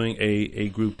they're doing a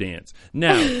group dance.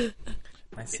 Now,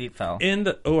 my seat fell.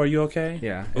 Are you okay?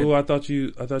 Yeah. Oh, I thought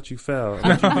you fell.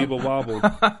 I thought you people wobbled.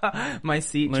 My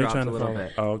seat dropped a little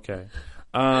bit. Oh, okay.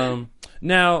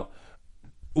 Now,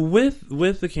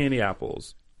 with the Candy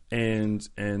Apples and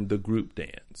the group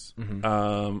dance,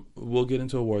 we'll get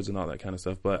into awards and all that kind of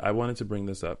stuff, but I wanted to bring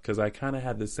this up because I kind of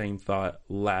had the same thought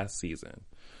last season.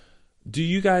 Do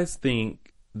you guys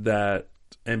think that,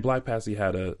 and Black Patsy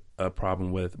had a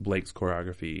problem with Blake's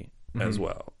choreography as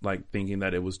well, like thinking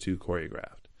that it was too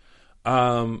choreographed.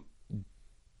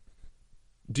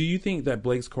 Do you think that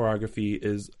Blake's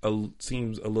choreography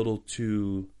seems a little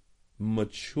too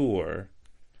mature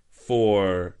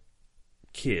for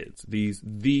kids,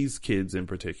 these kids in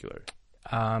particular?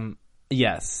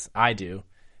 Yes, I do,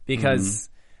 because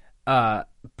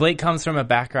Blake comes from a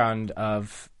background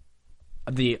of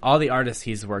all the artists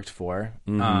he's worked for,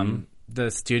 the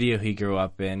studio he grew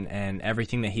up in, and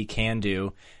everything that he can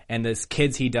do, and the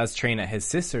kids he does train at his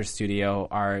sister's studio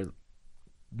are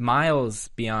miles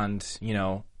beyond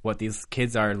what these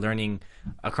kids are learning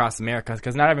across America,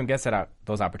 because not everyone gets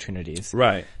those opportunities,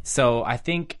 right? So I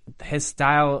think his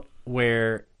style,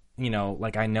 where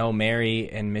like I know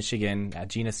Mary in Michigan at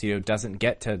Gina's studio doesn't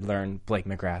get to learn Blake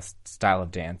McGrath's style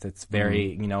of dance. It's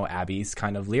very Abby's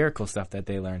kind of lyrical stuff that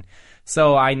they learn.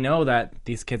 So I know that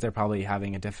these kids are probably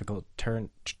having a difficult time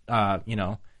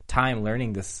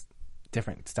learning this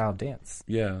different style of dance.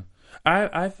 Yeah,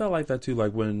 I felt like that too.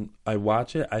 Like when I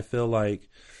watch it, I feel like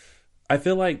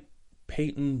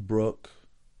Peyton, Brooke,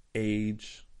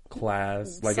 age,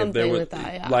 class, like something if there were with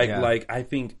that, yeah. like I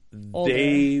think Older.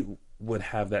 they would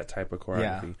have that type of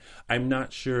choreography. Yeah. I'm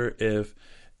not sure if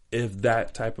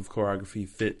that type of choreography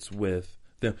fits with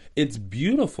them. It's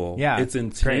beautiful. Yeah, it's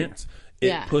intense.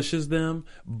 It pushes them,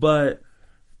 but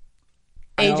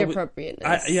age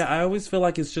appropriateness. I always feel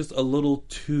like it's just a little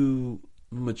too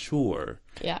mature.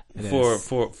 Yeah,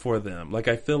 for them. Like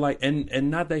I feel like,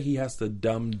 and not that he has to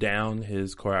dumb down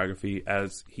his choreography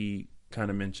as he kind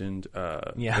of mentioned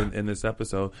in this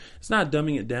episode. It's not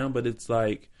dumbing it down, but it's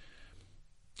like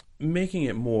making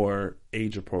it more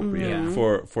age appropriate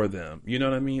for them. You know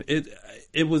what I mean?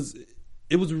 It was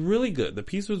really good. The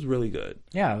piece was really good.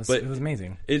 Yeah, it was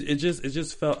amazing. I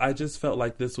just felt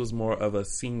like this was more of a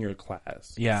senior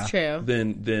class. Yeah, it's true.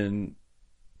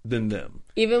 Than them.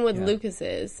 Even with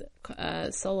Lucas's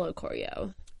solo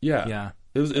choreo. Yeah.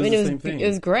 It was the same thing. It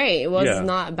was great. It was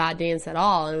not a bad dance at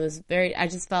all. And it was I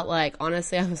just felt like,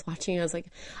 honestly, I was watching, I was like,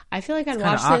 I feel like I'd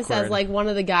watch this as like one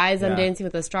of the guys on Dancing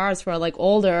with the Stars for like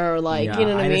older or like, you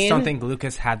know what I mean? I just don't think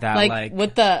Lucas had that like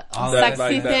with the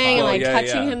sexy thing and like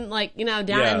touching yeah. him like, you know,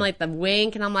 down and like the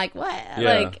wink. And I'm like, what?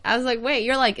 Yeah. Like, I was like, wait,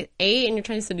 you're like 8 and you're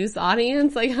trying to seduce the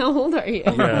audience? Like, how old are you?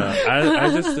 Yeah.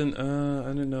 I just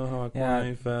didn't know how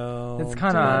I felt. It's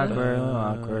kind of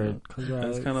awkward.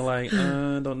 It's kind of like,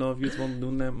 I don't know if you're supposed to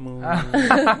do that move.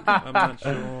 I'm not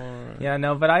sure. Yeah,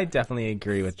 no, but I definitely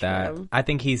agree with that. I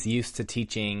think he's used to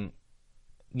teaching,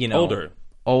 you know,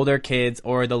 older kids,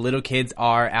 or the little kids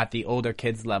are at the older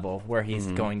kids level where he's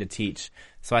going to teach.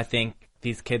 So I think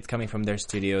these kids coming from their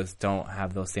studios don't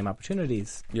have those same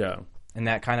opportunities. Yeah. And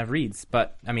that kind of reads.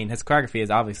 But, I mean, his choreography is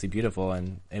obviously beautiful,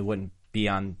 and it wouldn't be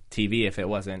on TV if it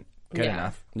wasn't good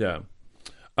enough. Yeah.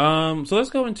 So let's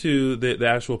go into the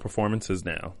actual performances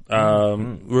now.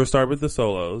 We'll start with the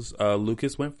solos.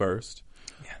 Lucas went first.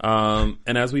 Yeah.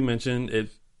 And as we mentioned,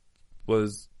 it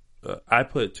was, I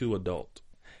put too adult.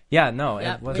 Yeah, no.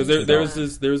 It wasn't. Because there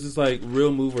was this like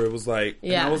real move where it was like,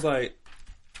 and I was like,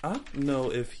 I don't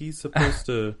know if he's supposed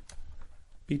to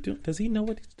be doing, does he know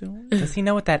what he's doing? Does he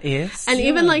know what that is? And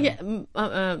even like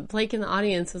Blake in the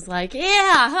audience was like, yeah,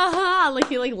 ha ha. Like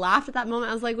he like laughed at that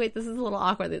moment. I was like, wait, this is a little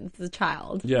awkward. This is a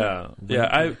child. Yeah.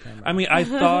 Yeah. I mean, I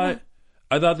thought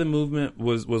the movement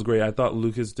was great. I thought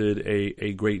Lucas did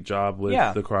a great job with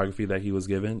the choreography that he was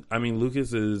given. I mean,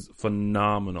 Lucas is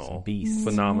phenomenal. Beast.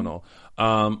 Phenomenal.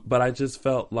 But I just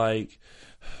felt like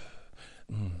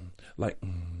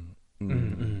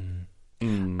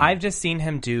I've just seen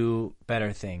him do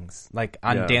better things, like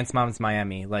on Dance Moms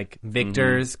Miami. Like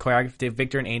Victor's choreography,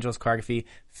 Victor and Angel's choreography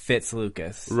fits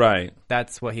Lucas. Right.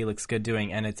 That's what he looks good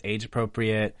doing, and it's age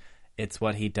appropriate. It's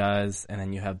what he does, and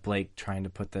then you have Blake trying to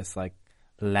put this like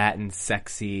Latin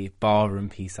sexy ballroom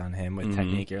piece on him with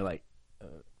technique. You're like,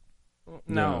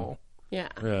 no. Yeah.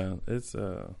 Yeah. It's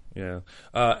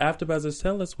AfterBuzzers,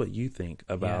 tell us what you think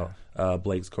about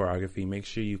Blake's choreography. Make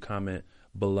sure you comment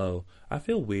below. I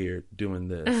feel weird doing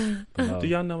this. Do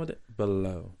y'all know what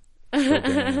below? Go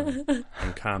down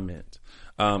and comment.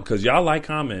 Because y'all like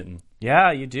commenting.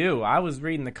 Yeah, you do. I was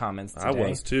reading the comments today. I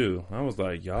was too. I was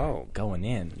like, y'all going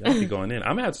in. Y'all be going in.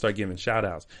 I'm going to have to start giving shout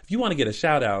outs. If you want to get a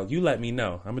shout out, you let me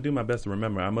know. I'm going to do my best to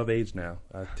remember. I'm of age now.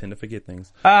 I tend to forget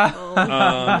things.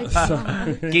 Ginkgo.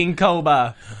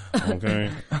 Okay.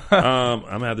 I'm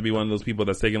going to have to be one of those people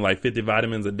that's taking like 50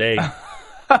 vitamins a day.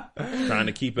 Trying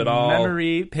to keep it all.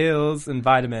 Memory, pills, and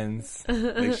vitamins.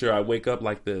 Make sure I wake up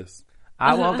like this.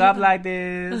 I woke up like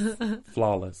this.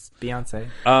 Flawless. Beyonce.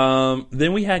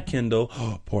 Then we had Kendall.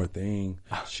 Oh, poor thing.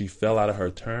 She fell out of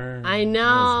her turn. I know. It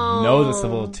was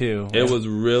noticeable too. It was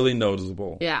really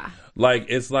noticeable. Yeah. Like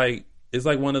it's like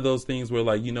one of those things where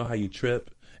like, you know how you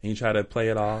trip and you try to play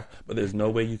it off, but there's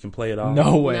no way you can play it off.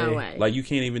 No way. Like you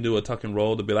can't even do a tuck and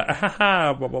roll to be like, ah, ha,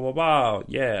 ha, blah, blah, blah, blah.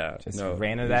 Yeah. Just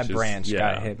ran into that branch.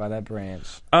 Yeah. Got hit by that branch.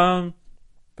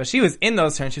 But she was in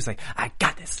those turns. She was like, I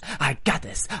got this. I got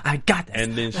this. I got this.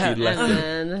 And then she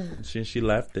left it. She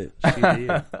left it. She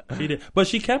did. She did. But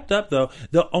she kept up, though.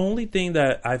 The only thing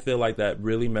that I feel like that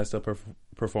really messed up her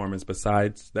performance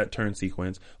besides that turn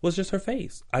sequence was just her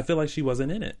face. I feel like she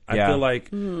wasn't in it. I feel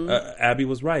like Abby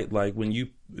was right. Like when you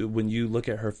look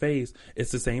at her face,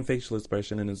 it's the same facial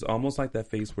expression, and it's almost like that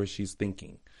face where she's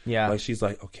thinking. Yeah. Like she's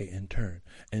like, okay, and turn,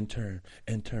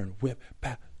 whip,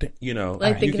 pat, you know.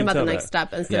 Like thinking about the next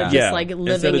step instead of just like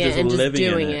living it and just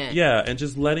doing it. Yeah, and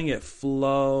just letting it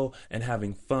flow and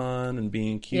having fun and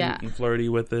being cute and flirty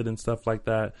with it and stuff like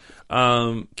that.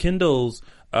 Kendall's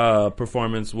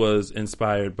performance was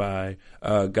inspired by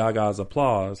Gaga's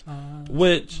Applause,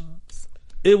 which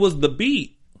it was the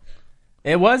beat.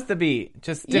 It was the beat,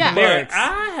 just different lyrics.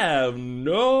 I have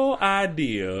no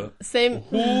idea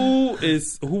who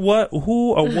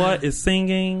or what is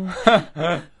singing.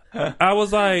 I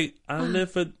was like, I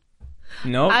live for.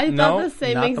 I thought the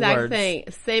same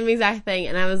exact thing,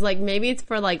 and I was like, maybe it's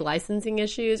for like licensing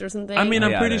issues or something. I mean,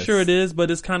 I'm pretty sure it is,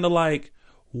 but it's kind of like,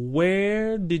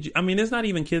 where did you? I mean, it's not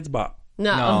even Kids Bop.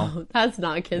 No, that's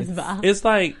not Kids Bop.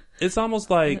 It's almost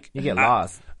like you get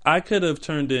lost. I could have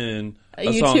turned in a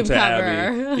YouTube song to cover.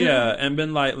 Abby, and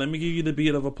been like, "Let me give you the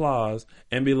beat of applause,"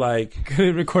 and be like, could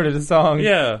have recorded a song,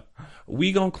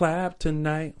 We gonna clap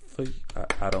tonight for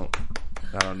I don't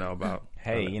know about.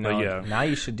 Hey, now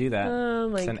you should do that. Oh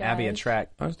my Send Abby a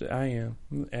track. I am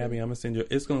Abby. I'm gonna send you.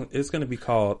 It's gonna be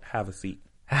called "Have a Seat."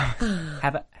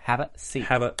 Have a seat.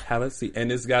 Have a seat,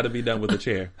 and it's got to be done with a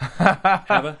chair.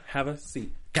 have a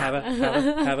seat. Have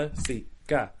a seat.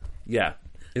 Yeah,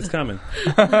 it's coming.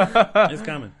 It's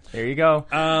coming. There you go.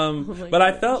 But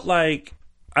I felt like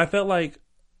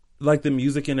the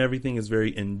music and everything is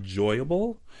very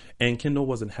enjoyable, and Kendall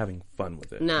wasn't having fun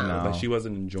with it. No. Like she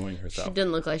wasn't enjoying herself. She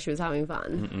didn't look like she was having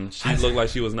fun. She looked like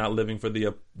she was not living for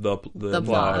the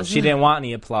applause. She didn't want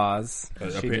any applause.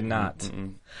 She did not.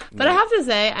 But I have to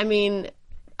say, I mean,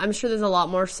 I'm sure there's a lot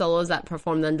more solos that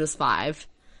perform than just 5.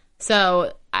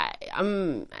 So I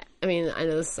know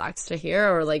this sucks to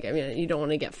hear, or you don't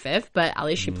want to get 5th, but at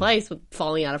least she placed with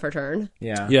falling out of her turn.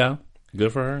 Yeah.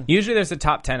 Good for her. Usually there's a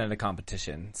top 10 at a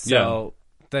competition. So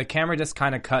the camera just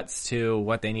kind of cuts to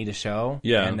what they need to show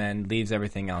and then leaves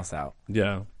everything else out.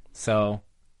 Yeah. So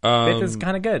 5th is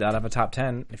kind of good out of a top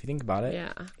 10 if you think about it.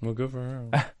 Yeah. Well, good for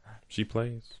her. She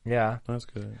plays. Yeah. That's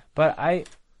good. But I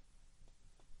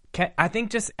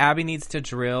think just Abby needs to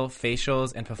drill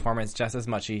facials and performance just as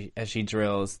much as she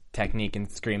drills technique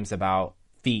and screams about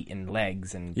feet and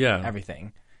legs and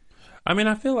everything. I mean,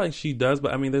 I feel like she does,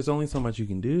 but I mean, there's only so much you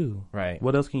can do. Right.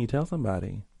 What else can you tell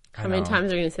somebody? How many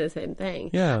times are you going to say the same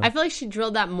thing? Yeah. I feel like she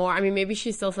drilled that more. I mean, maybe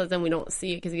she still says them, we don't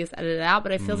see it because it gets edited out,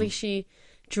 but I feel like she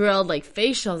drilled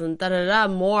facials and da-da-da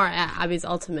more at Abby's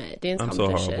Ultimate Dance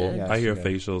Competition. So horrible. Yeah, I hear good.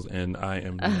 facials and I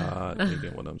am not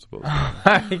thinking what I'm supposed to Oh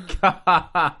my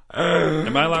God.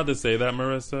 Am I allowed to say that,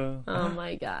 Marissa? Oh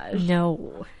my gosh.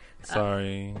 No.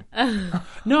 Sorry.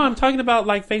 No, I'm talking about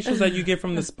facials that you get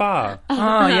from the spa.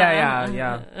 Oh,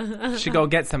 yeah. Should go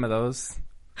get some of those.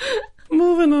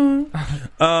 Moving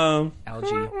on.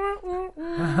 Algae.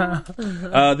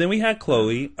 Then we had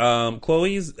Chloe.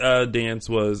 Chloe's dance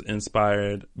was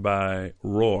inspired by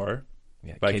Roar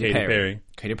by Katy Perry.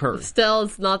 Katy Perry. Still,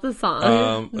 it's not the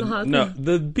song. No,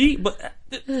 the beat, but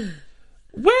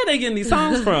where are they getting these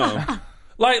songs from?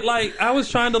 I was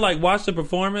trying to watch the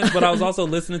performance, but I was also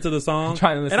listening to the song.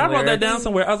 And I wrote that down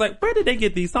somewhere. I was like, where did they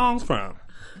get these songs from?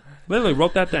 Literally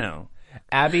wrote that down.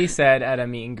 Abby said at a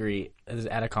meet and greet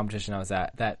at a competition I was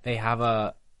at that they have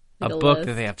a book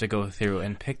that they have to go through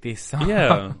and pick these songs.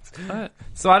 Yeah.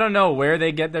 So I don't know where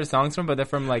they get their songs from, but they're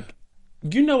from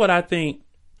You know what I think?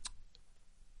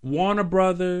 Warner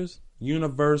Brothers,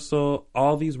 Universal,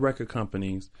 all these record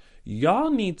companies, y'all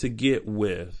need to get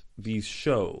with these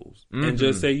shows and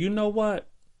just say, you know what?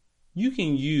 You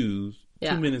can use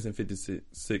 2 minutes and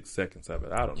 56 seconds of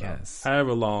it. I don't know. Yes.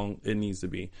 However long it needs to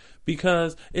be.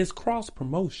 Because it's cross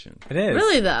promotion. It is.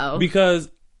 Really, though? Because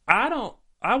I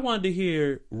wanted to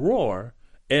hear Roar,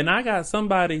 and I got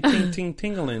somebody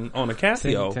tingling on a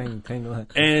Casio. Tingling.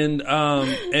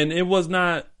 And it was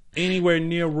not anywhere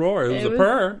near Roar. It was a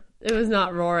purr. It was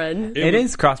not roaring. It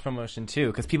is cross promotion too,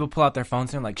 because people pull out their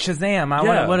phones and they're like,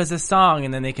 Shazam! What is this song?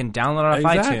 And then they can download it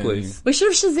off iTunes. We should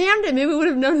have Shazammed it. Maybe we would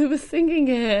have known who was singing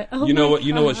it. Oh you know what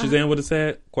Shazam would have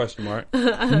said? Question mark.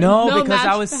 No, because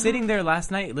I was sitting there last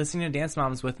night listening to Dance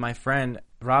Moms with my friend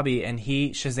Robbie, and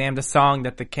he Shazammed a song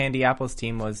that the Candy Apples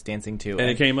team was dancing to, and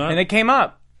it came up. And it came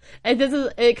up.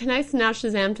 It connects now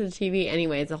Shazam to the TV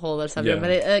anyway. It's a whole other subject, but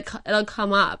it'll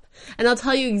come up, and I'll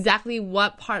tell you exactly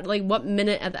what part, what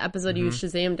minute of the episode you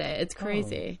Shazammed it. It's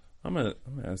crazy. I'm gonna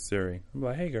ask Siri. I'm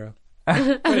like, hey girl,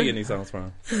 where are you getting these songs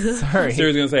from? Sorry,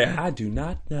 Siri's gonna say, I do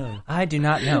not know. I do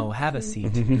not know. Have a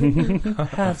seat.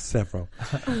 Have several.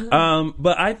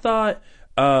 But I thought.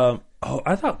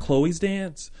 I thought Chloe's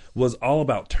dance was all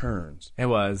about turns. It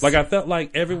was. I felt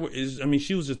like everywhere,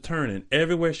 she was just turning.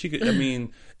 Everywhere she could,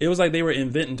 it was like they were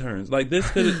inventing turns. This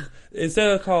could,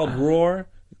 instead of called Roar,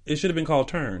 it should have been called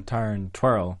Turn. Turn,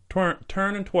 twirl.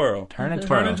 Turn and twirl. Turn and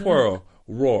twirl. Turn and twirl.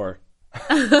 Roar.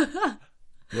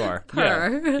 Roar.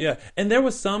 Yeah. And there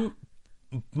was some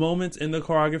moments in the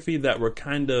choreography that were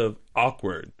kind of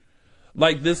awkward.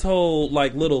 This whole,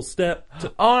 little step.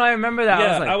 I remember that.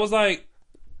 Yeah, I was like,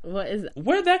 what is it?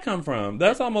 Where'd that come from?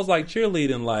 That's almost like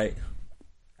cheerleading.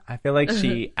 I feel like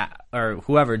she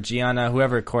or Gianna,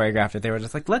 whoever choreographed it, they were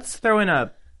just like, let's throw in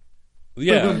a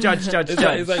judge.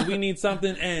 It's like we need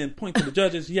something and point to the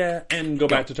judges, and go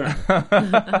back to turn.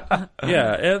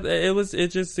 It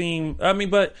just seemed.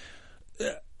 But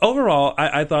overall,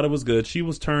 I thought it was good. She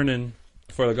was turning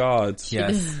for the gods.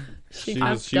 Yes, she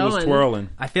was twirling.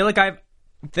 I feel like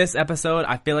this episode,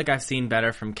 I feel like I've seen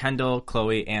better from Kendall,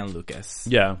 Chloe, and Lucas.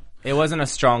 Yeah. It wasn't a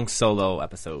strong solo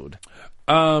episode.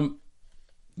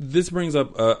 This brings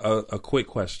up a quick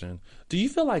question. Do you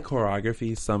feel like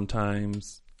choreography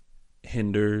sometimes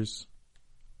hinders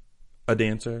a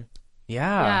dancer?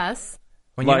 Yeah. Yes.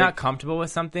 When you're not comfortable with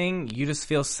something, you just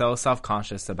feel so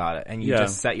self-conscious about it, and you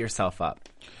just set yourself up.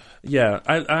 Yeah,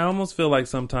 I almost feel like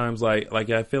sometimes, like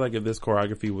I feel like if this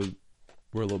choreography were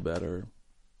a little better,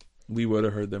 we would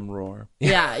have heard them roar.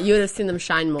 Yeah, you would have seen them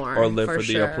shine more. Or live for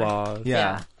the applause.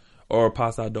 Yeah. Or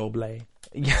pasa doble.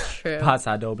 Yeah, true.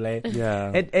 Pasa doble.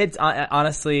 Yeah. It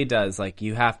honestly does. Like,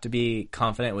 you have to be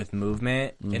confident with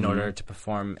movement in order to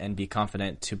perform and be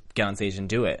confident to get on stage and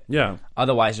do it. Yeah.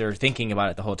 Otherwise, you're thinking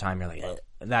about it the whole time. You're like,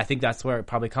 I think that's where it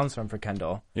probably comes from for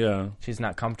Kendall. Yeah. She's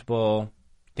not comfortable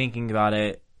thinking about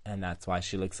it, and that's why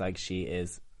she looks like she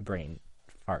is brain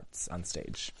farts on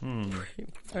stage. Brain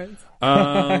farts.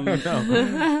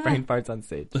 No, brain farts on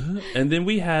stage. And then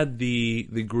we had the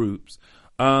groups.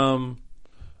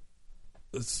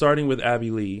 Starting with Abby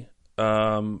Lee.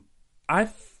 I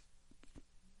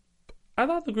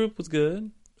thought the group was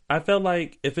good. I felt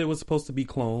like if it was supposed to be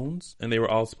clones and they were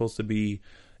all supposed to be,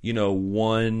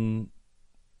 one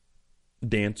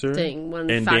dancer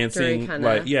one and factory dancing, kinda.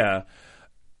 like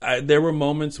there were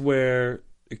moments where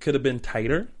it could have been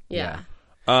tighter. Yeah.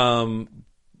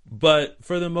 But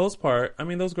for the most part, I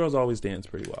mean, those girls always dance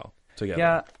pretty well together.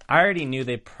 Yeah, I already knew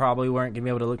they probably weren't going to be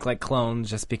able to look like clones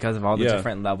just because of all the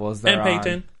different levels they're and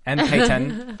Peyton. on. And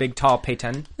Peyton. Big, tall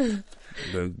Peyton.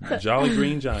 The Jolly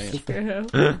Green Giant.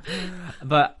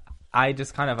 But I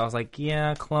just I was like,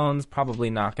 yeah, clones probably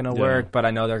not going to work, but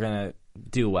I know they're going to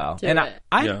do well.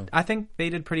 I think they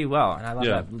did pretty well. And I love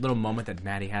that little moment that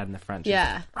Maddie had in the front.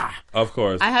 Yeah. Of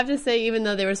course. I have to say, even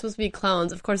though they were supposed to be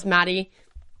clones, of course, Maddie...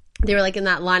 They were in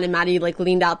that line, and Maddie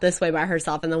leaned out this way by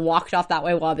herself, and then walked off that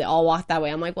way while they all walked that way.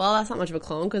 I'm like, well, that's not much of a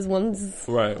clone because one's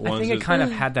right. I think it kind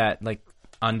of had that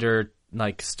under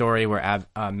story where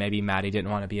maybe Maddie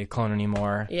didn't want to be a clone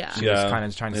anymore. Yeah, she was kind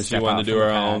of trying to. And step she wanted out to do her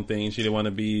own thing. She didn't want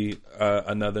to be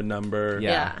another number.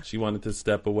 Yeah, she wanted to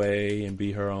step away and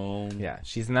be her own. Yeah,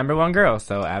 she's the number one girl,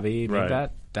 so Abby made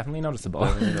that definitely noticeable.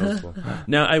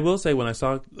 Now, I will say, when I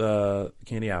saw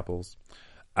Candy Apples,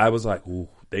 I was like, ooh,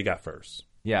 they got first.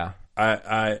 Yeah.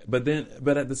 But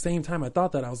at the same time, I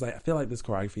thought that I was like, I feel like this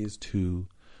choreography is too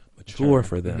mature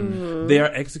for them. Mm-hmm. They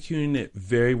are executing it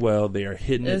very well. They are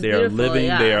hitting it. They are living.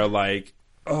 Yeah. They are like,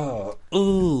 oh,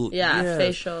 ooh, yeah, yes.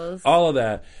 Facials, all of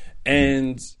that.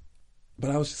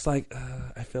 But I was just like,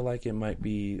 I feel like it might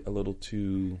be a little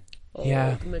too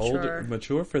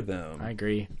mature for them. I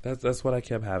agree. That's what I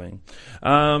kept having.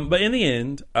 But in the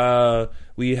end,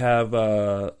 we have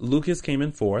Lucas came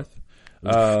in fourth.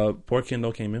 Poor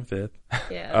Kendall came in fifth.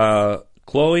 Yeah.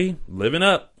 Chloe living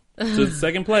up to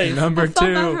second place. Number two.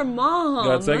 About her mom.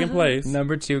 Got second place.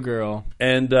 Number 2 girl.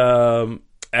 And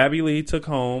Abby Lee took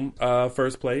home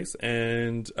first place,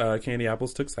 and Candy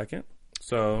Apples took second.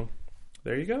 So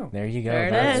there you go. There you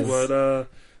go.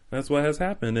 That's what has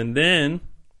happened. And then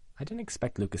I didn't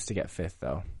expect Lucas to get fifth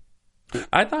though.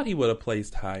 I thought he would have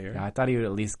placed higher. Yeah, I thought he would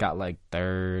at least got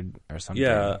third or something.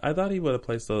 Yeah, I thought he would have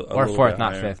placed a or little fourth, bit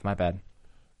not higher. Fifth. My bad.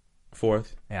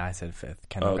 Fourth? Yeah, I said fifth.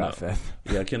 Kendall got fifth.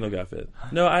 Yeah, Kendall got fifth.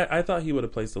 No, I thought he would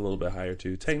have placed a little bit higher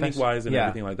too. Technique-wise and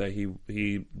everything like that,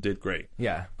 he did great.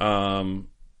 Yeah.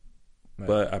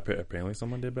 But apparently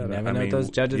someone did better. You never know what those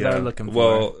judges are looking for.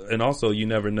 Well, and also you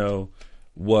never know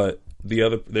what the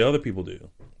other people do.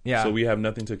 Yeah. So we have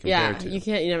nothing to compare to.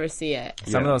 You never see it.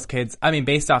 Some of those kids, I mean,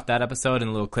 based off that episode and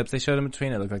the little clips they showed in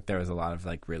between, it looked like there was a lot of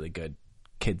really good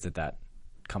kids at that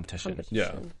competition.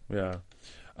 Yeah.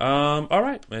 All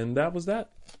right, and that was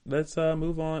that. Let's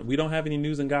move on. We don't have any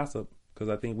news and gossip because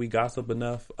I think we gossiped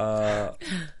enough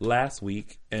last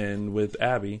week and with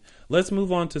Abby. Let's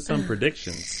move on to some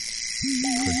predictions.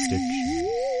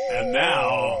 And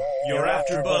now, your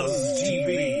AfterBuzz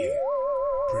TV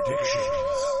predictions.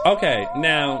 Okay,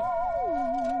 now,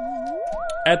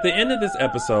 at the end of this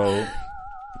episode,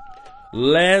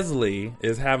 Leslie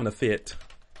is having a fit.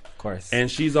 Of course.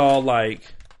 And she's all like,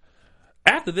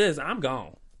 after this, I'm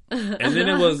gone. And then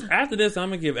it was, after this, I'm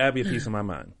going to give Abby a piece of my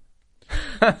mind.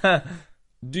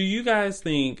 Do you guys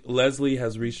think Leslie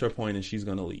has reached her point and she's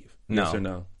going to leave? No. Yes or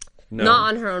no? No. Not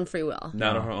on her own free will.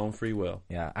 Not on her own free will.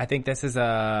 Yeah, I think this is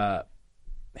a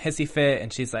hissy fit,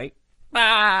 and she's like,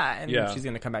 and she's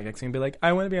going to come back next week and be like,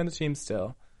 I want to be on the team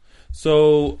still.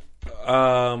 So,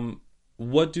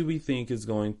 what do we think is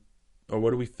going, or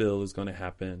what do we feel is going to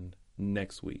happen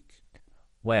next week?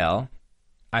 Well,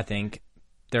 I think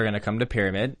they're going to come to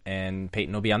Pyramid, and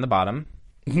Peyton will be on the bottom.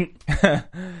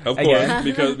 Of course,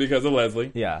 because of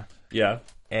Leslie. Yeah. Yeah.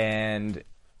 And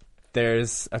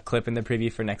there's a clip in the preview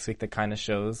for next week that kind of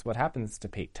shows what happens to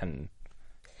Peyton.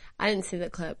 I didn't see the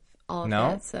clip, all of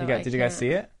No? it. So Did you guys see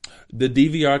it? The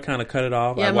DVR kind of cut it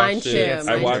off. Yeah, I watched mine it. too.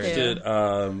 I watched it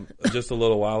just a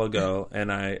little while ago,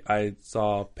 and I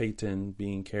saw Peyton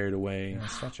being carried away In a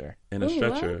stretcher.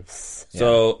 What?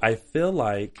 So I feel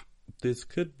like this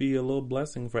could be a little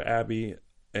blessing for Abby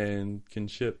and can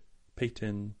ship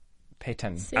Peyton.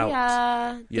 See out.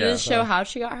 ya. Did it show how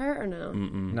she got hurt or no?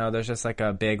 No, there's just like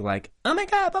a big oh my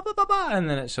god, blah, blah, blah, blah, and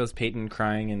then it shows Peyton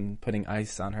crying and putting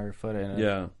ice on her foot in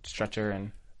a stretcher.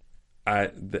 And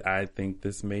I think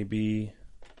this may be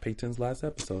Peyton's last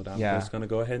episode. I'm just going to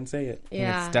go ahead and say it.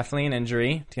 Yeah. It's definitely an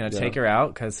injury. It's going to take her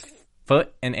out because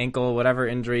foot and ankle, whatever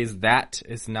injuries, that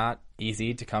is not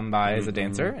easy to come by as a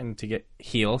dancer and to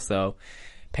heal. So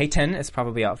Peyton is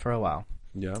probably out for a while.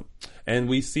 Yeah. And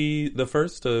we see the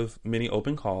first of many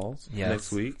open calls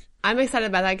next week. I'm excited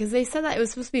about that because they said that it was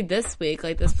supposed to be this week,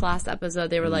 like this last episode.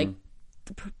 They were like,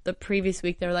 the previous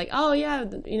week, they were like, oh yeah,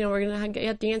 we're going to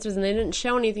get dancers, and they didn't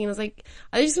show anything. And I was like,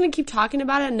 are they just going to keep talking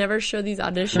about it and never show these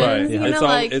auditions? Right.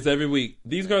 Yeah. It's every week.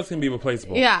 These girls can be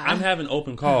replaceable. Yeah. I'm having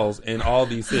open calls in all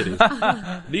these cities.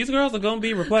 These girls are going to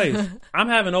be replaced. I'm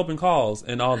having open calls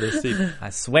in all this city.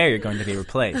 I swear you're going to be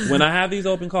replaced. When I have these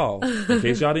open calls, in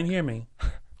case y'all didn't hear me,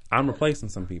 I'm replacing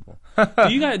some people.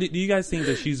 Do you guys think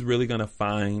that she's really going to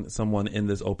find someone in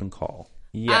this open call?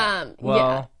 Yeah.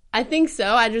 Yeah. I think so.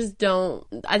 I just don't.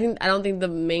 I don't think the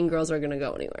main girls are going to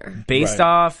go anywhere. Based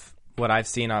off what I've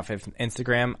seen off of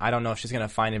Instagram, I don't know if she's going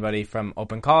to find anybody from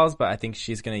open calls, but I think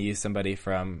she's going to use somebody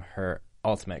from her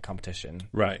ultimate competition.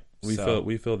 Right. We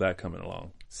feel that coming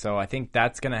along. So I think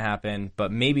that's going to happen,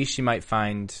 but maybe she might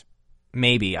find.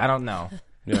 Maybe, I don't know.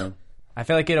 Yeah. I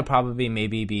feel like it'll probably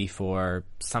maybe be for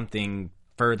something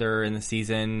further in the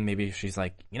season. Maybe she's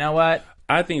like, you know what?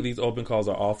 I think these open calls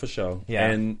are all for show. Yeah.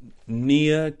 And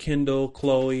Nia, Kendall,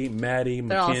 Chloe, Maddie,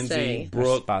 Mackenzie, Brooke.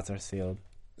 Their spots are sealed.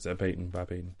 Is that Peyton? By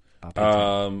Peyton.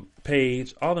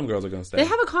 Paige. All them girls are going to stay. They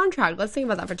have a contract. Let's think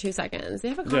about that for 2 seconds. They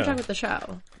have a contract with the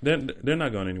show. They're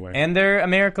not going anywhere. And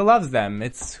America loves them.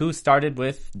 It's who started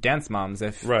with Dance Moms.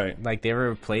 If like they were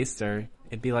replaced, or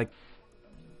it'd be like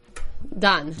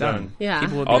Done. Yeah.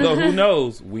 Although who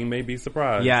knows, we may be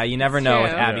surprised. Yeah, you never know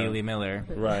with Abby Lee Miller,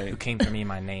 right? Who came for me,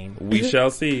 my name. We shall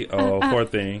see. Oh, poor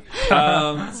thing.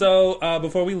 So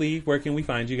before we leave, where can we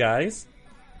find you guys?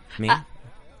 Me.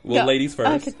 Well, ladies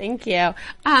first. Okay, thank you.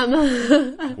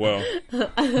 Well,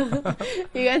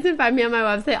 you guys can find me on my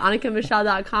website,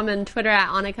 AnnikaMichelle.com, and Twitter at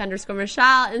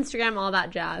Annika_Michelle, Instagram, all that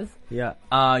jazz. Yeah.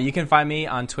 You can find me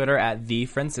on Twitter at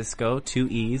TheFrancisco, 2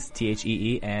 E's,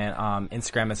 Thee, and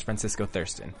Instagram is Francisco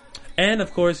Thurston. And,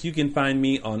 of course, you can find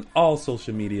me on all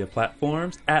social media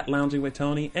platforms at Lounging with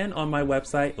Tony and on my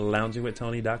website,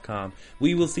 loungingwithtony.com.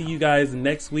 We will see you guys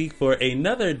next week for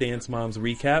another Dance Moms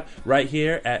recap right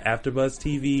here at AfterBuzz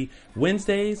TV,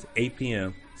 Wednesdays, 8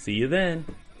 p.m. See you then.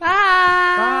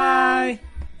 Bye.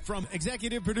 From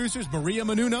executive producers Maria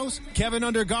Menounos, Kevin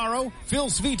Undergaro, Phil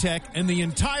Svitek, and the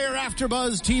entire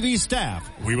AfterBuzz TV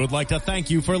staff, we would like to thank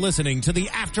you for listening to the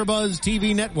AfterBuzz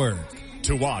TV network.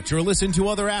 To watch or listen to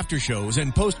other after shows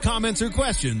and post comments or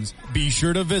questions, be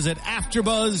sure to visit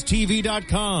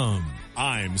AfterBuzzTV.com.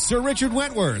 I'm Sir Richard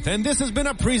Wentworth, and this has been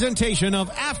a presentation of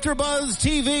AfterBuzz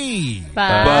TV.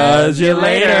 Buzz you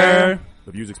later.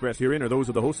 The views expressed herein are those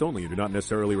of the hosts only and do not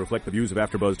necessarily reflect the views of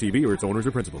AfterBuzz TV or its owners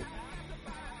or principals.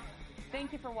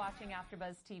 Thank you for watching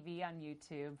AfterBuzz TV on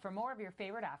YouTube. For more of your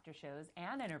favorite after shows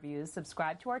and interviews,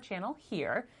 subscribe to our channel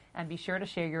here, and be sure to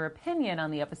share your opinion on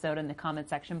the episode in the comment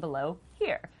section below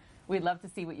here. We'd love to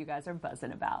see what you guys are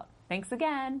buzzing about. Thanks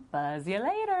again. Buzz you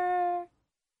later.